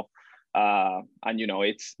as well. And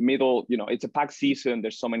it's it's a packed season.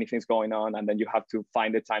 There's so many things going on, and then you have to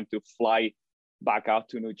find the time to fly back out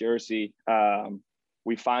to New Jersey.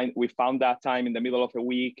 We found that time in the middle of the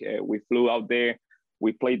week. We flew out there.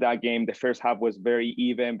 We played that game. The first half was very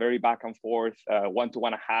even, very back and forth,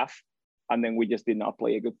 1-1.5. And then we just did not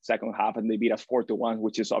play a good second half, and they beat us 4-1,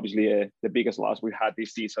 which is obviously the biggest loss we had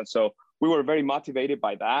this season. So we were very motivated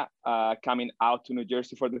by that. Coming out to New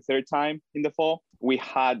Jersey for the third time in the fall, we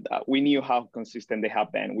knew how consistent they have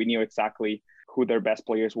been. We knew exactly who their best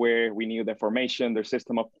players were. We knew their formation, their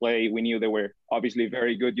system of play. We knew they were obviously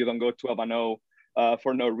very good. You don't go 12-0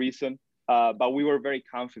 for no reason. But we were very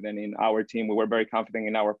confident in our team. We were very confident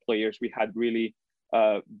in our players. We had really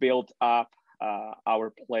built up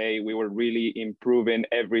our play. We were really improving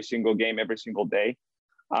every single game, every single day.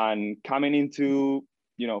 And coming into,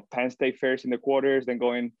 Penn State first in the quarters, then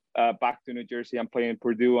going back to New Jersey and playing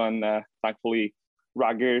Purdue and thankfully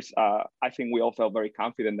Rutgers, I think we all felt very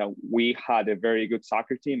confident that we had a very good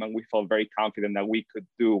soccer team, and we felt very confident that we could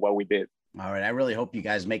do what we did. All right. I really hope you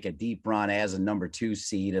guys make a deep run as a number 2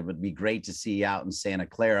 seed. It would be great to see you out in Santa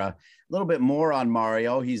Clara. A little bit more on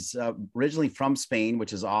Mario. He's originally from Spain,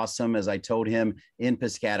 which is awesome. As I told him in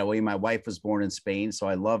Piscataway, my wife was born in Spain, so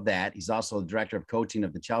I love that. He's also the director of coaching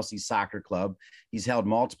of the Chelsea Soccer Club. He's held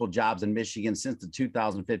multiple jobs in Michigan since the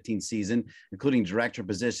 2015 season, including director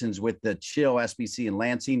positions with the Chill SBC in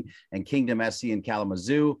Lansing and Kingdom SC in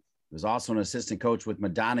Kalamazoo. He was also an assistant coach with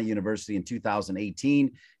Madonna University in 2018.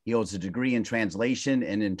 He holds a degree in translation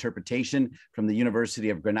and interpretation from the University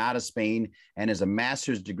of Granada, Spain, and is a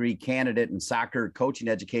master's degree candidate in soccer coaching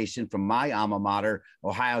education from my alma mater,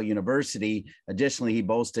 Ohio University. Additionally, he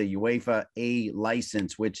boasts a UEFA A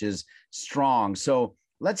license, which is strong. So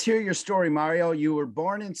let's hear your story, Mario. You were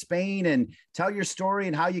born in Spain, and tell your story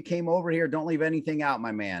and how you came over here. Don't leave anything out,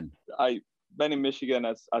 my man. I've been in Michigan,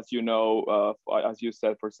 as you know, as you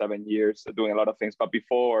said, for 7 years, doing a lot of things. But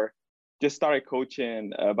before, just started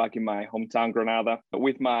coaching back in my hometown, Granada,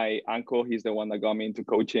 with my uncle. He's the one that got me into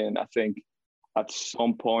coaching. I think at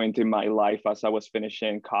some point in my life, as I was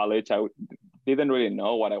finishing college, I didn't really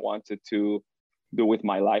know what I wanted to do with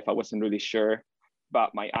my life. I wasn't really sure,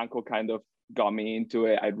 but my uncle kind of got me into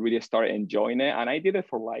it. I really started enjoying it. And I did it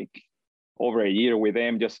for like over a year with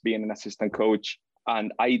him, just being an assistant coach.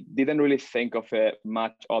 And I didn't really think of it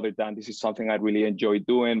much other than this is something I really enjoy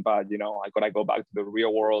doing, but you know, I gotta go back to the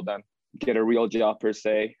real world and get a real job per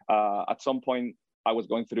se. At some point, I was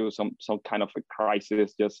going through some kind of a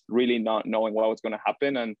crisis, just really not knowing what was gonna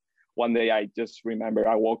happen. And one day I just remember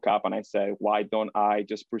I woke up and I said, why don't I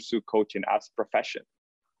just pursue coaching as a profession?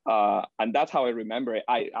 And that's how I remember it.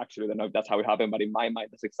 I actually don't know if that's how it happened, but in my mind,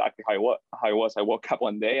 that's exactly how it was. I woke up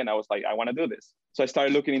one day and I was like, I want to do this. So I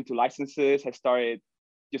started looking into licenses. I started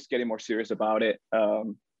just getting more serious about it,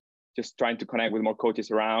 just trying to connect with more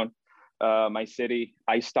coaches around my city.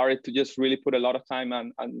 I started to just really put a lot of time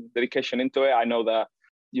and dedication into it. I know that,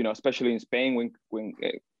 you know, especially in Spain, when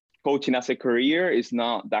coaching as a career is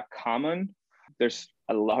not that common. There's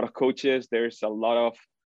a lot of coaches. There's a lot of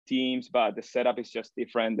teams, but the setup is just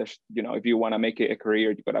different. There's, you know, if you want to make it a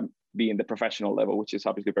career, you got to be in the professional level, which is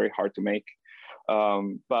obviously very hard to make.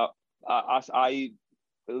 But as I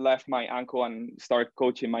left my uncle and started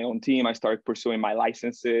coaching my own team, I started pursuing my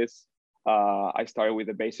licenses. I started with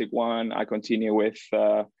the basic one. I continue with,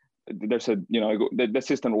 there's a, you know, the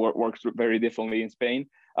system works very differently in Spain.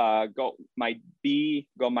 Got my B,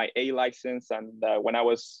 got my A license. And when I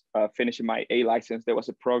was finishing my A license, there was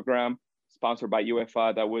a program sponsored by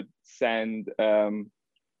UEFA that would send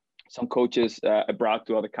some coaches abroad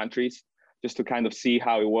to other countries just to kind of see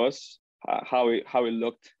how it was, how it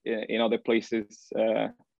looked in other places.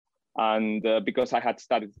 And because I had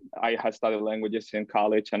studied languages in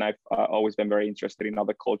college, and I've always been very interested in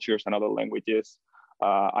other cultures and other languages,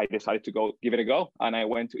 I decided to go give it a go. And I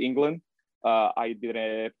went to England. I did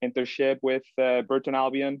an internship with Burton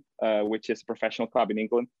Albion, which is a professional club in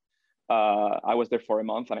England. I was there for a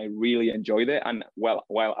month and I really enjoyed it. And while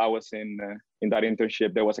I was in that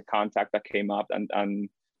internship, there was a contact that came up, and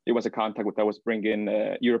it was a contact that was bringing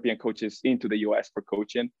European coaches into the US for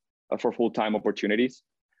coaching for full-time opportunities.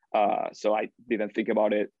 So I didn't think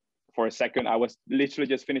about it for a second. I was literally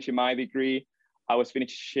just finishing my degree. I was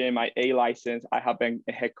finishing my A license. I have been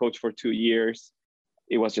a head coach for 2 years.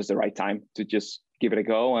 It was just the right time to just give it a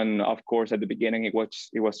go. And of course, at the beginning, it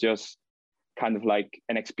was just kind of like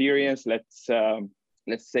an experience. Let's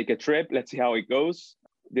take a trip. Let's see how it goes.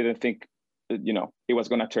 Didn't think, you know, it was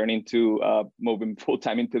going to turn into moving full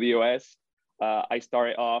time into the US. I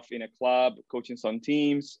started off in a club coaching some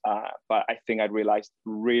teams, but I think I realized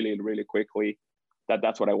really, really quickly that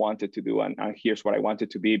that's what I wanted to do. And here's what I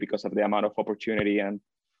wanted to be, because of the amount of opportunity and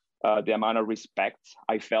the amount of respect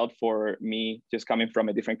I felt for me just coming from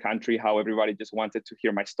a different country, how everybody just wanted to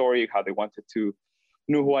hear my story, how they wanted to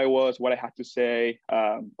know who I was, what I had to say.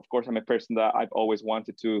 Of course, I'm a person that I've always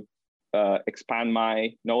wanted to expand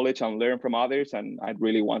my knowledge and learn from others. And I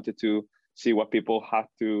really wanted to see what people had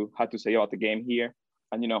to say about the game here.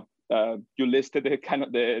 And, you know, you listed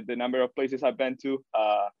the number of places I've been to,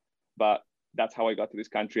 but that's how I got to this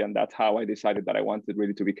country. And that's how I decided that I wanted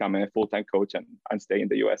really to become a full-time coach and stay in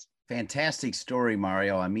the US. Fantastic story,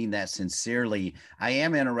 Mario. I mean that sincerely. I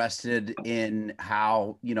am interested in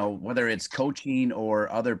how, you know, whether it's coaching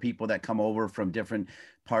or other people that come over from different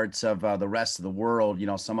parts of the rest of the world, you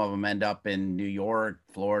know, some of them end up in New York,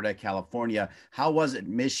 Florida, California. How was it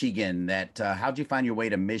Michigan? How'd you find your way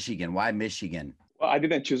to Michigan? Why Michigan? Well, I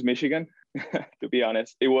didn't choose Michigan, to be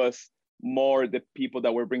honest. It was more the people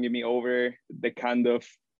that were bringing me over. They kind of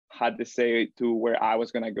had to say to where I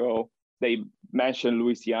was going to go. They mentioned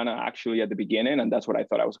Louisiana actually at the beginning, and that's what I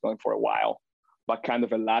thought I was going for a while. But kind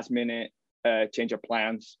of a last minute change of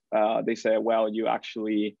plans. They said, well, you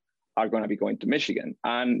actually are going to be going to Michigan.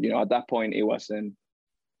 And, you know, at that point, it wasn't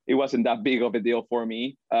that big of a deal for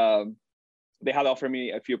me. They had offered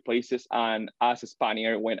me a few places. And as a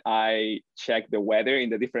Spaniard, when I checked the weather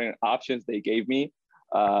in the different options they gave me,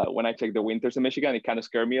 when I checked the winters in Michigan, it kind of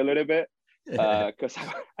scared me a little bit because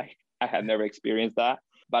I had never experienced that.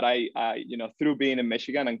 But I, you know, through being in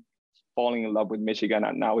Michigan and falling in love with Michigan,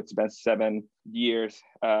 and now it's been 7 years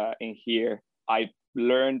in here. I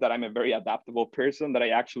learned that I'm a very adaptable person, that I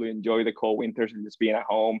actually enjoy the cold winters and just being at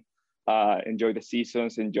home, enjoy the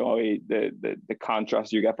seasons, enjoy the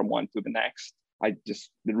contrast you get from one to the next. I just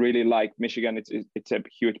really like Michigan. It's a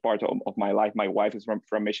huge part of my life. My wife is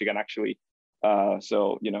from Michigan, actually.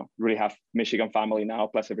 So, really have Michigan family now,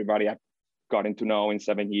 plus everybody I've gotten to know in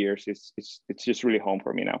 7 years. It's just really home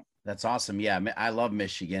for me now. That's awesome. Yeah, I love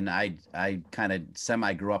Michigan. I kind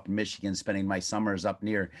of grew up in Michigan, spending my summers up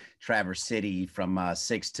near Traverse City from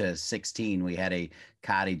 6 to 16. We had a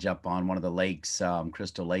cottage up on one of the lakes,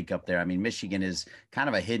 Crystal Lake up there. I mean, Michigan is kind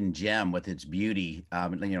of a hidden gem with its beauty. A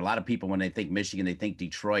lot of people, when they think Michigan, they think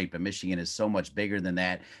Detroit, but Michigan is so much bigger than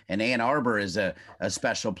that. And Ann Arbor is a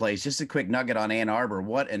special place. Just a quick nugget on Ann Arbor.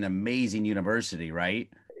 What an amazing university, right?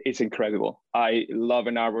 It's incredible. I love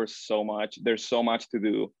Ann Arbor so much. There's so much to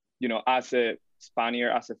do. As a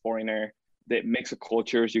Spaniard, as a foreigner, the mix of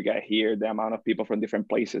cultures you get here, the amount of people from different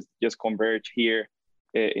places just converge here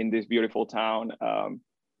in this beautiful town.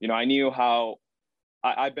 I knew how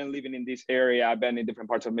I've been living in this area. I've been in different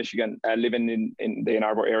parts of Michigan, living in the Ann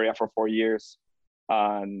Arbor area for 4 years.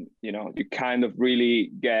 And, you kind of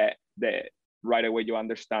really get right away, you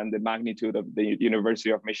understand the magnitude of the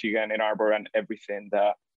University of Michigan, Ann Arbor, and everything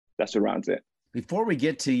that surrounds it. Before we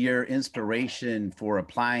get to your inspiration for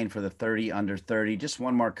applying for the 30 under 30, just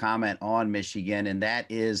one more comment on Michigan, and that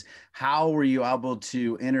is, how were you able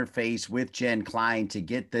to interface with Jen Klein to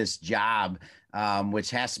get this job,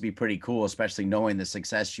 which has to be pretty cool, especially knowing the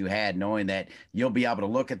success you had, knowing that you'll be able to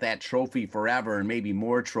look at that trophy forever and maybe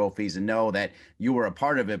more trophies and know that you were a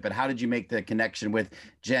part of it. But how did you make the connection with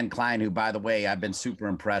Jen Klein, who, by the way, I've been super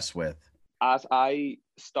impressed with? As I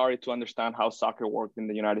started to understand how soccer worked in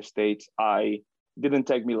the United States, it didn't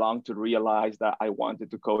take me long to realize that I wanted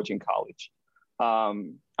to coach in college.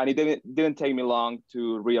 And it didn't take me long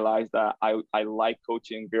to realize that I like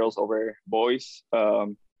coaching girls over boys. Back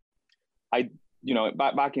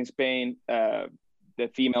in Spain, the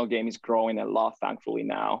female game is growing a lot, thankfully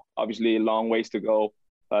now. Obviously, a long ways to go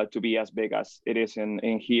to be as big as it is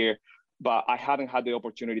in here. But I haven't had the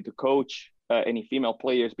opportunity to coach any female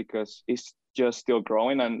players because it's just still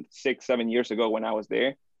growing. And 6-7 years ago when I was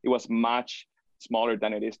there, it was much smaller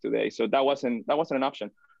than it is today. So that wasn't an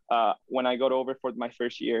option. When I got over for my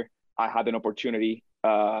first year, I had an opportunity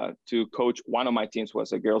to coach. One of my teams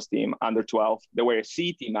was a girls team, under 12. They were a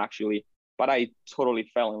C team actually, but I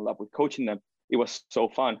totally fell in love with coaching them. It was so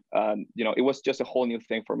fun. It was just a whole new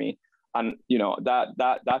thing for me. And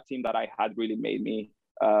that team that I had really made me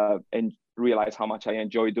and realize how much I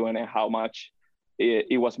enjoy doing it, how much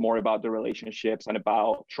it was more about the relationships and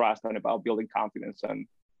about trust and about building confidence. And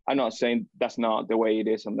I'm not saying that's not the way it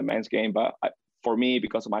is on the men's game, but for me,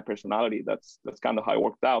 because of my personality, that's kind of how it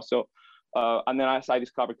worked out. So, and then as I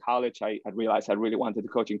discovered college, I realized I really wanted to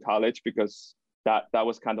coach in college because that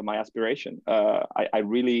was kind of my aspiration. I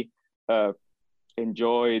really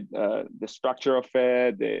enjoyed the structure of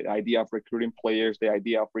it, the idea of recruiting players, the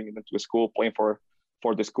idea of bringing them to a school, playing for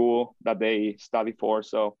the school that they study for.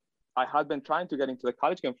 So I had been trying to get into the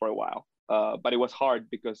college game for a while, but it was hard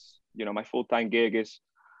because, my full-time gig is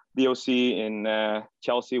DOC in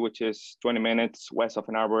Chelsea, which is 20 minutes west of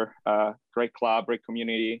Ann Arbor. Great club, great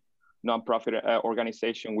community, nonprofit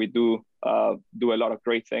organization. We do a lot of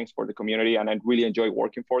great things for the community, and I really enjoy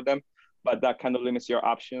working for them. But that kind of limits your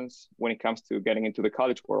options when it comes to getting into the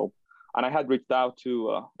college world. And I had reached out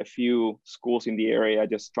to a few schools in the area,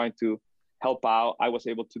 just trying to help out. I was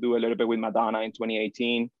able to do a little bit with Madonna in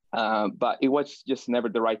 2018, but it was just never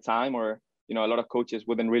the right time, or a lot of coaches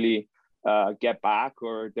wouldn't really get back,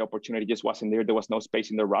 or the opportunity just wasn't there. There was no space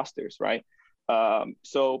in the rosters, right?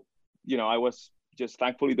 So, I was just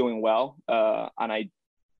thankfully doing well, and I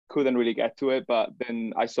couldn't really get to it. But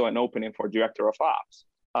then I saw an opening for director of ops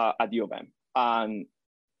at U of M. And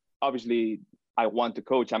obviously, I want to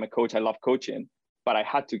coach. I'm a coach. I love coaching, but I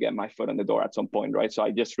had to get my foot in the door at some point, right? So I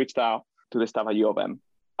just reached out to the staff at U of M,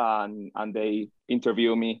 and they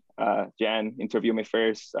interviewed me. Jen interviewed me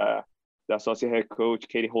first. The associate head coach,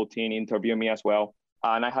 Katie Holteen, interviewed me as well.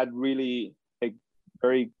 And I had really a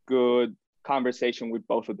very good conversation with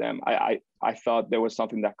both of them. I thought there was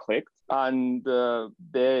something that clicked. And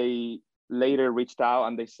they later reached out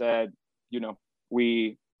and they said,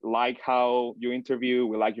 we like how you interview,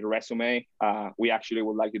 we like your resume. We actually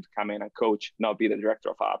would like you to come in and coach, not be the director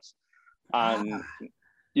of ops. And,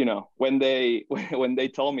 when they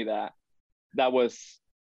told me that was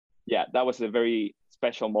a very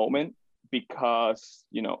special moment, because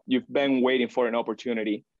you've been waiting for an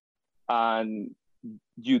opportunity and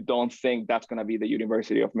you don't think that's going to be the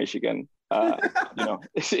University of Michigan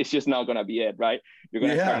It's just not going to be it, right? You're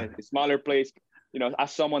going to start in a smaller place.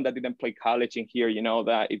 As someone that didn't play college in here,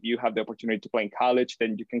 that if you have the opportunity to play in college,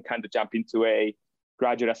 then you can kind of jump into a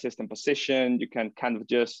graduate assistant position. You can kind of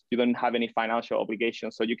you don't have any financial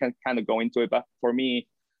obligations, so you can kind of go into it. But for me,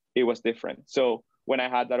 it was different. So when I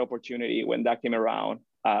had that opportunity, when that came around,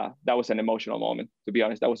 that was an emotional moment. To be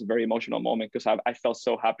honest, that was a very emotional moment because I felt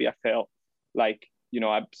so happy. I felt like,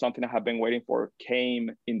 something I have been waiting for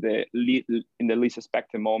came in the least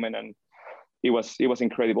expected moment, and it was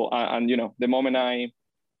incredible. And the moment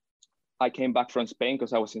I came back from Spain,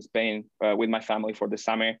 because I was in Spain with my family for the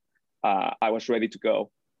summer, I was ready to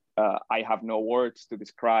go. I have no words to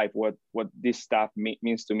describe what this staff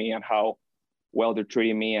means to me and how well they're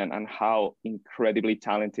treating me and how incredibly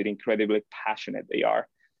talented, incredibly passionate they are.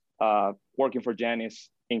 Working for Jen is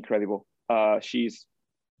incredible. She's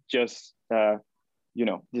just,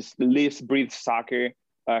 just lives, breathes soccer.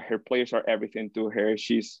 Her players are everything to her.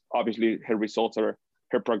 She's obviously,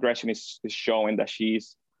 her progression is showing that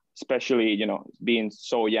she's, especially, being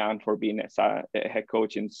so young for being a head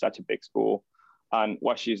coach in such a big school, and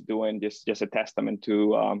what she's doing, just a testament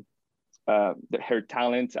to her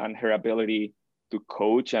talent and her ability to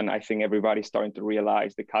coach. And I think everybody's starting to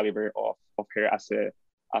realize the caliber of her as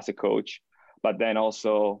a coach. But then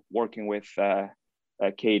also working with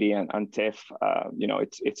Katie and Tiff,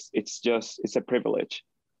 it's a privilege.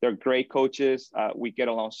 They're great coaches. We get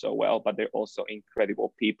along so well, but they're also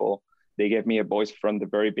incredible people. They gave me a voice from the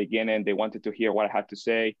very beginning. They wanted to hear what I had to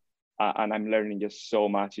say. And I'm learning just so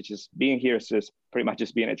much. It's just being here is just pretty much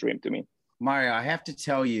just being a dream to me. Mario, I have to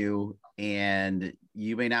tell you, and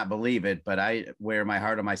you may not believe it, but I wear my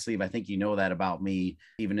heart on my sleeve. I think you know that about me,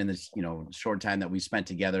 even in this, short time that we spent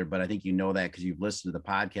together. But I think you know that because you've listened to the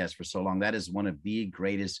podcast for so long. That is one of the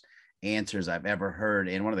greatest answers I've ever heard,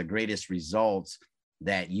 and one of the greatest results,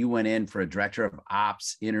 that you went in for a director of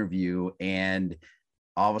ops interview, and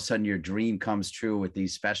all of a sudden your dream comes true with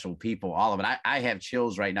these special people, all of it. I have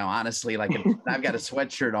chills right now, honestly, like I've got a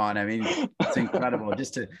sweatshirt on. I mean, it's incredible.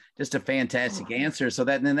 Just a fantastic answer. So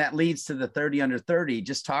then that leads to the 30 under 30.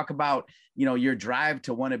 Just talk about, your drive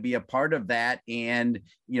to want to be a part of that. And,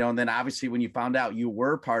 and then obviously when you found out you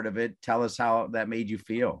were part of it, tell us how that made you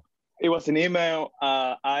feel. It was an email.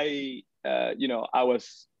 I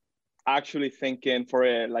was actually thinking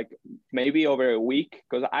for maybe over a week,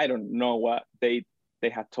 because I don't know what they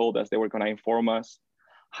had told us they were going to inform us.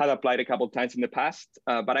 Had applied a couple of times in the past,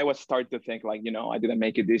 but I was starting to think I didn't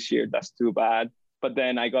make it this year. That's too bad. But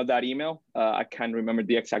then I got that email. I can't remember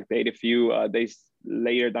the exact date, a few days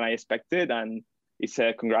later than I expected. And it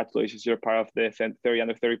said, congratulations, you're part of the 30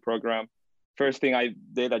 under 30 program. First thing I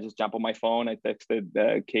did, I just jumped on my phone. I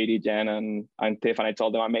texted Katie, Jen, and Tiff, and I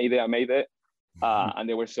told them I made it. And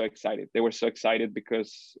they were so excited. They were so excited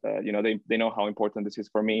because, they know how important this is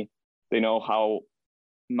for me. They know how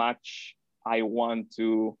much I want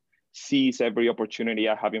to seize every opportunity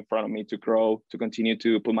I have in front of me to grow, to continue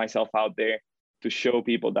to put myself out there, to show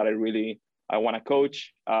people that I want to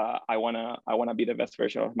coach. I want to be the best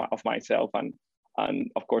version of myself. And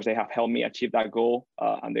of course they have helped me achieve that goal.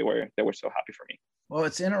 And they were so happy for me. Well,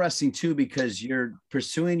 it's interesting too, because you're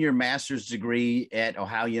pursuing your master's degree at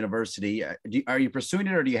Ohio University. Are you pursuing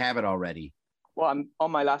it, or do you have it already? Well, I'm on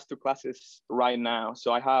my last 2 classes right now.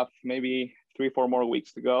 So I have maybe 3-4 more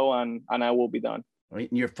weeks to go, and I will be done. And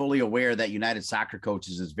you're fully aware that United Soccer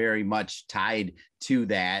Coaches is very much tied to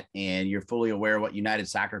that, and you're fully aware what United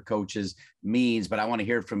Soccer Coaches means. But I want to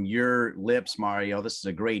hear from your lips, Mario. This is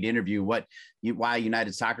a great interview. Why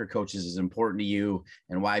United Soccer Coaches is important to you,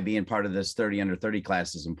 and why being part of this 30 under 30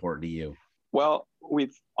 class is important to you. Well,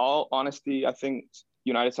 with all honesty, I think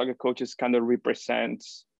United Soccer Coaches kind of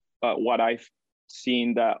represents what I've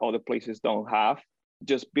seen that other places don't have.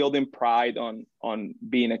 Just building pride on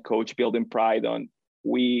being a coach, building pride on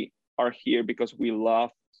we are here because we love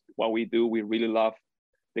what we do. We really love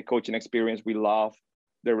the coaching experience. We love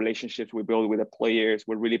the relationships we build with the players.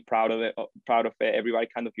 We're really proud of it. Everybody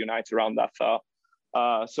kind of unites around that thought.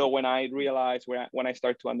 So when I realized, when I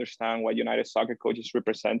started to understand what United Soccer Coaches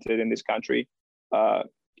represented in this country,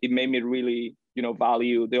 it made me really,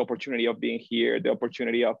 value the opportunity of being here, the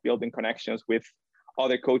opportunity of building connections with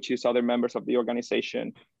other coaches, other members of the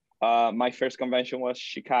organization. My first convention was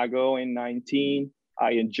Chicago in 2019.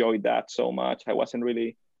 I enjoyed that so much. I wasn't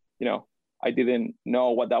really, I didn't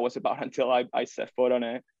know what that was about until I set foot on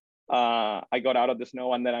it. I got out of the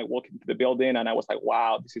snow, and then I walked into the building, and I was like,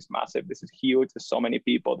 wow, this is massive. This is huge. There's so many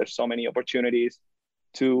people. There's so many opportunities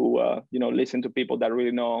to, listen to people that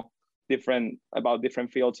really know about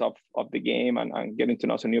different fields of the game, and getting to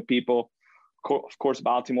know some new people. Of course,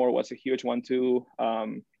 Baltimore was a huge one too.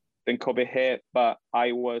 then COVID hit, but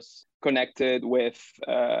I was connected with,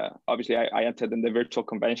 obviously I attended the virtual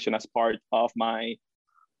convention as part of my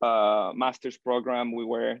master's program. We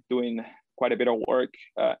were doing quite a bit of work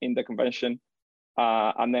in the convention.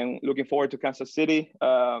 And then looking forward to Kansas City.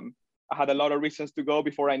 I had a lot of reasons to go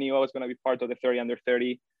before I knew I was going to be part of the 30 under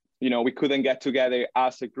 30. We couldn't get together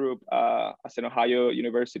as a group, as an Ohio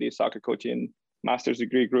University soccer coaching master's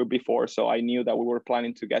degree group before. So I knew that we were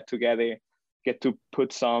planning to get together, get to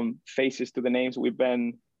put some faces to the names we've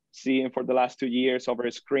been seeing for the last 2 years over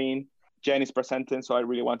a screen. Jen is presenting, so I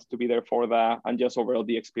really wanted to be there for that. And just overall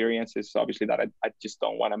the experiences, obviously, that I just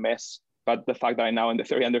don't want to miss. But the fact that I'm now in the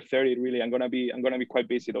 30 under 30, really, I'm gonna be quite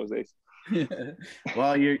busy those days.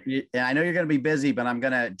 Well, I know you're going to be busy, but I'm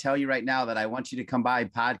going to tell you right now that I want you to come by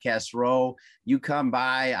Podcast Row. You come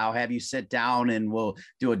by, I'll have you sit down and we'll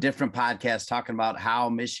do a different podcast talking about how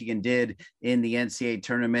Michigan did in the NCAA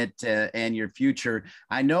tournament and your future.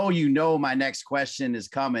 I know my next question is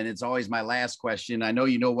coming. It's always my last question. I know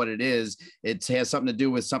you know what it is. It has something to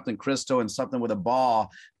do with something crystal and something with a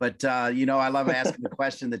ball. But, I love asking the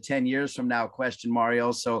question, the 10 years from now question,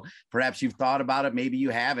 Mario. So perhaps you've thought about it. Maybe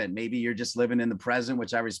you haven't. Maybe you're just living in the present,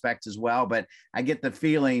 which I respect as well. But I get the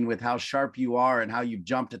feeling with how sharp you are and how you've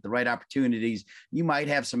jumped at the right opportunities, you might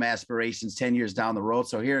have some aspirations 10 years down the road.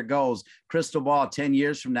 So here it goes. Crystal ball, 10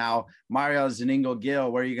 years from now, Mario Zuningo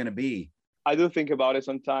Gil, where are you going to be? I do think about it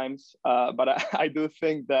sometimes, but I do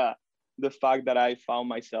think that the fact that I found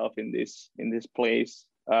myself in this place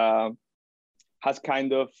has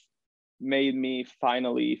kind of made me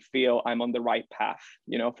finally feel I'm on the right path.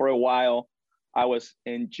 For a while, I was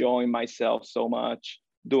enjoying myself so much,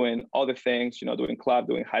 doing other things, doing club,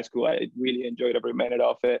 doing high school. I really enjoyed every minute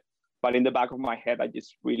of it. But in the back of my head, I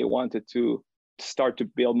just really wanted to start to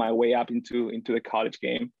build my way up into the college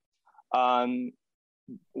game.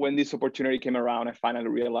 When this opportunity came around, I finally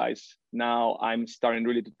realized now I'm starting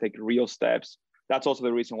really to take real steps. That's also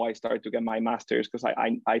the reason why I started to get my master's, because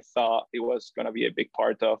I thought it was going to be a big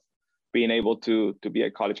part of being able to be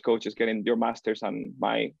a college coach is getting your master's, and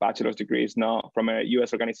my bachelor's degree is now from a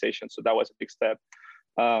U.S. organization. So that was a big step.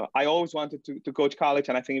 I always wanted to coach college.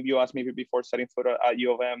 And I think if you asked me before setting foot at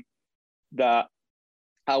U of M, that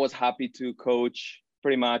I was happy to coach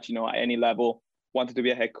pretty much, at any level, wanted to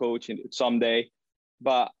be a head coach someday.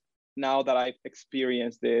 But now that I've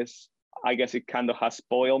experienced this, I guess it kind of has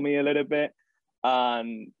spoiled me a little bit,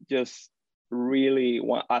 and just really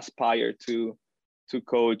aspire to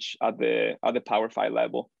coach at the Power 5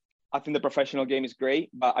 level. I think the professional game is great,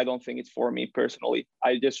 but I don't think it's for me personally.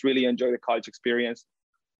 I just really enjoy the college experience.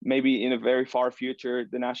 Maybe in a very far future,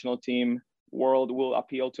 the national team world will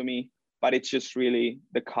appeal to me, but it's just really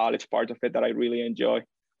the college part of it that I really enjoy.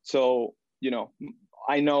 So,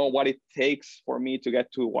 I know what it takes for me to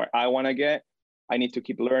get to where I want to get. I need to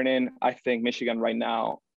keep learning. I think Michigan right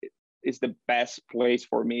now is the best place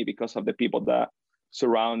for me because of the people that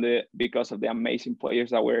surround it, because of the amazing players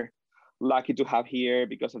that we're lucky to have here,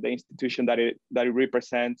 because of the institution that it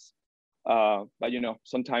represents. But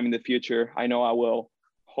sometime in the future, I know I will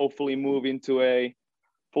hopefully move into a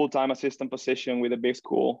full-time assistant position with a big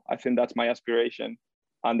school. I think that's my aspiration.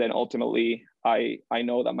 And then ultimately, I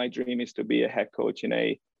know that my dream is to be a head coach in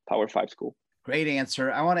a Power 5 school. Great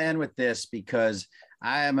answer. I want to end with this because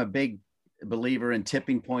I am a big believer in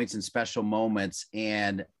tipping points and special moments,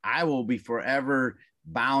 and I will be forever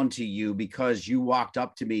bound to you because you walked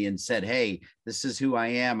up to me and said, "Hey, this is who I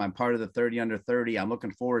am. I'm part of the 30 under 30. I'm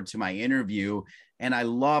looking forward to my interview." And I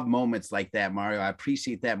love moments like that, Mario. I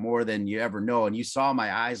appreciate that more than you ever know. And you saw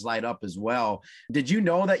my eyes light up as well. Did you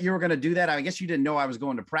know that you were going to do that? I guess you didn't know I was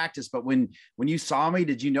going to practice, but when you saw me,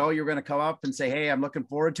 did you know you were going to come up and say, "Hey, I'm looking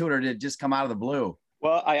forward to it," or did it just come out of the blue?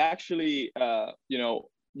 Well, I actually,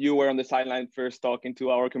 you were on the sideline first talking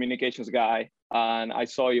to our communications guy, and I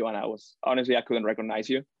saw you, and I couldn't recognize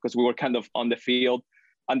you because we were kind of on the field.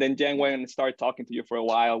 And then Jen went and started talking to you for a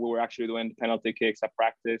while. We were actually doing penalty kicks at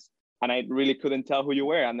practice, and I really couldn't tell who you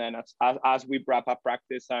were. And then as we wrap up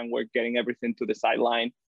practice and we're getting everything to the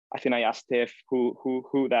sideline, I think I asked Tiff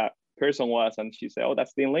who that person was, and she said, "Oh,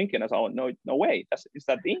 that's Dean Lincoln." I said, "Oh, no way, is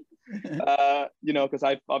that Dean?" Because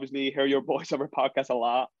I've obviously heard your voice over podcast a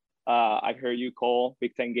lot. I heard you call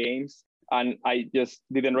Big Ten games, and I just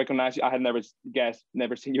didn't recognize you. I had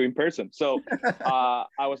never seen you in person. So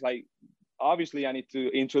I was like, obviously I need to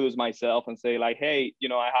introduce myself and say like, "Hey,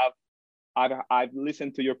 I've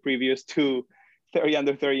listened to your previous 2 30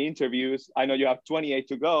 under 30 interviews. I know you have 28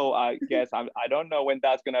 to go. I guess I don't know when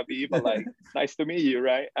that's gonna be, but like, nice to meet you,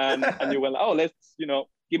 right?" And you went, "Oh, let's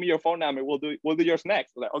give me your phone number. We'll do yours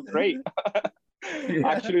next." Like, "Oh, great." Yeah.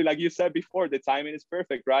 Actually, like you said before, the timing is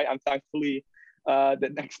perfect, right? And thankfully, the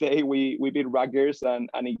next day we beat Rutgers, and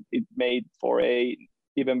it made for a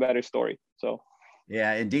even better story. So.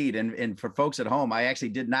 Yeah, indeed. And for folks at home, I actually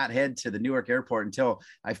did not head to the Newark airport until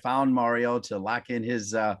I found Mario to lock in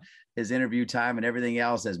his interview time and everything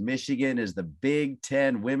else, as Michigan is the Big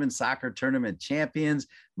Ten Women's Soccer Tournament champions.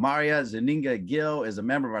 Maria Zuniga-Gil is a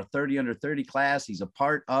member of our 30 under 30 class. He's a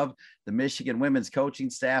part of the Michigan women's coaching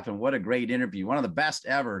staff, and what a great interview. One of the best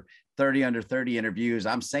ever 30 under 30 interviews.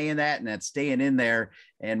 I'm saying that, and that's staying in there.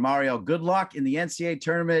 And Mario, good luck in the NCAA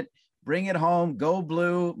tournament. Bring it home. Go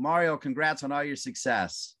Blue. Mario, congrats on all your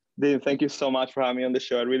success. Dean, thank you so much for having me on the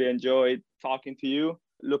show. I really enjoyed talking to you.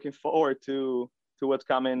 Looking forward to what's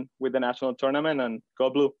coming with the national tournament, and go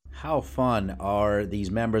Blue. How fun are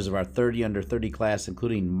these members of our 30 under 30 class,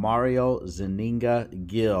 including Mario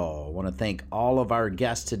Zuniga-Gil. I want to thank all of our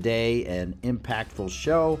guests today. An impactful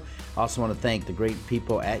show. Also want to thank the great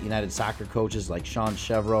people at United Soccer Coaches like Sean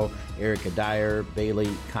Chevrolet, Erica Dyer, Bailey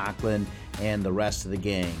Conklin, and the rest of the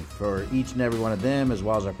gang. For each and every one of them, as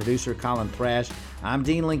well as our producer, Colin Thrash, I'm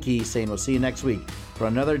Dean Linke saying we'll see you next week for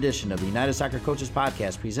another edition of the United Soccer Coaches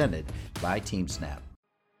Podcast presented by Team Snap.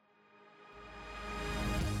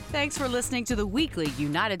 Thanks for listening to the weekly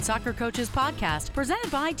United Soccer Coaches Podcast presented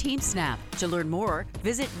by Team Snap. To learn more,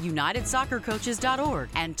 visit unitedsoccercoaches.org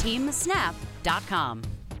and teamsnap.com.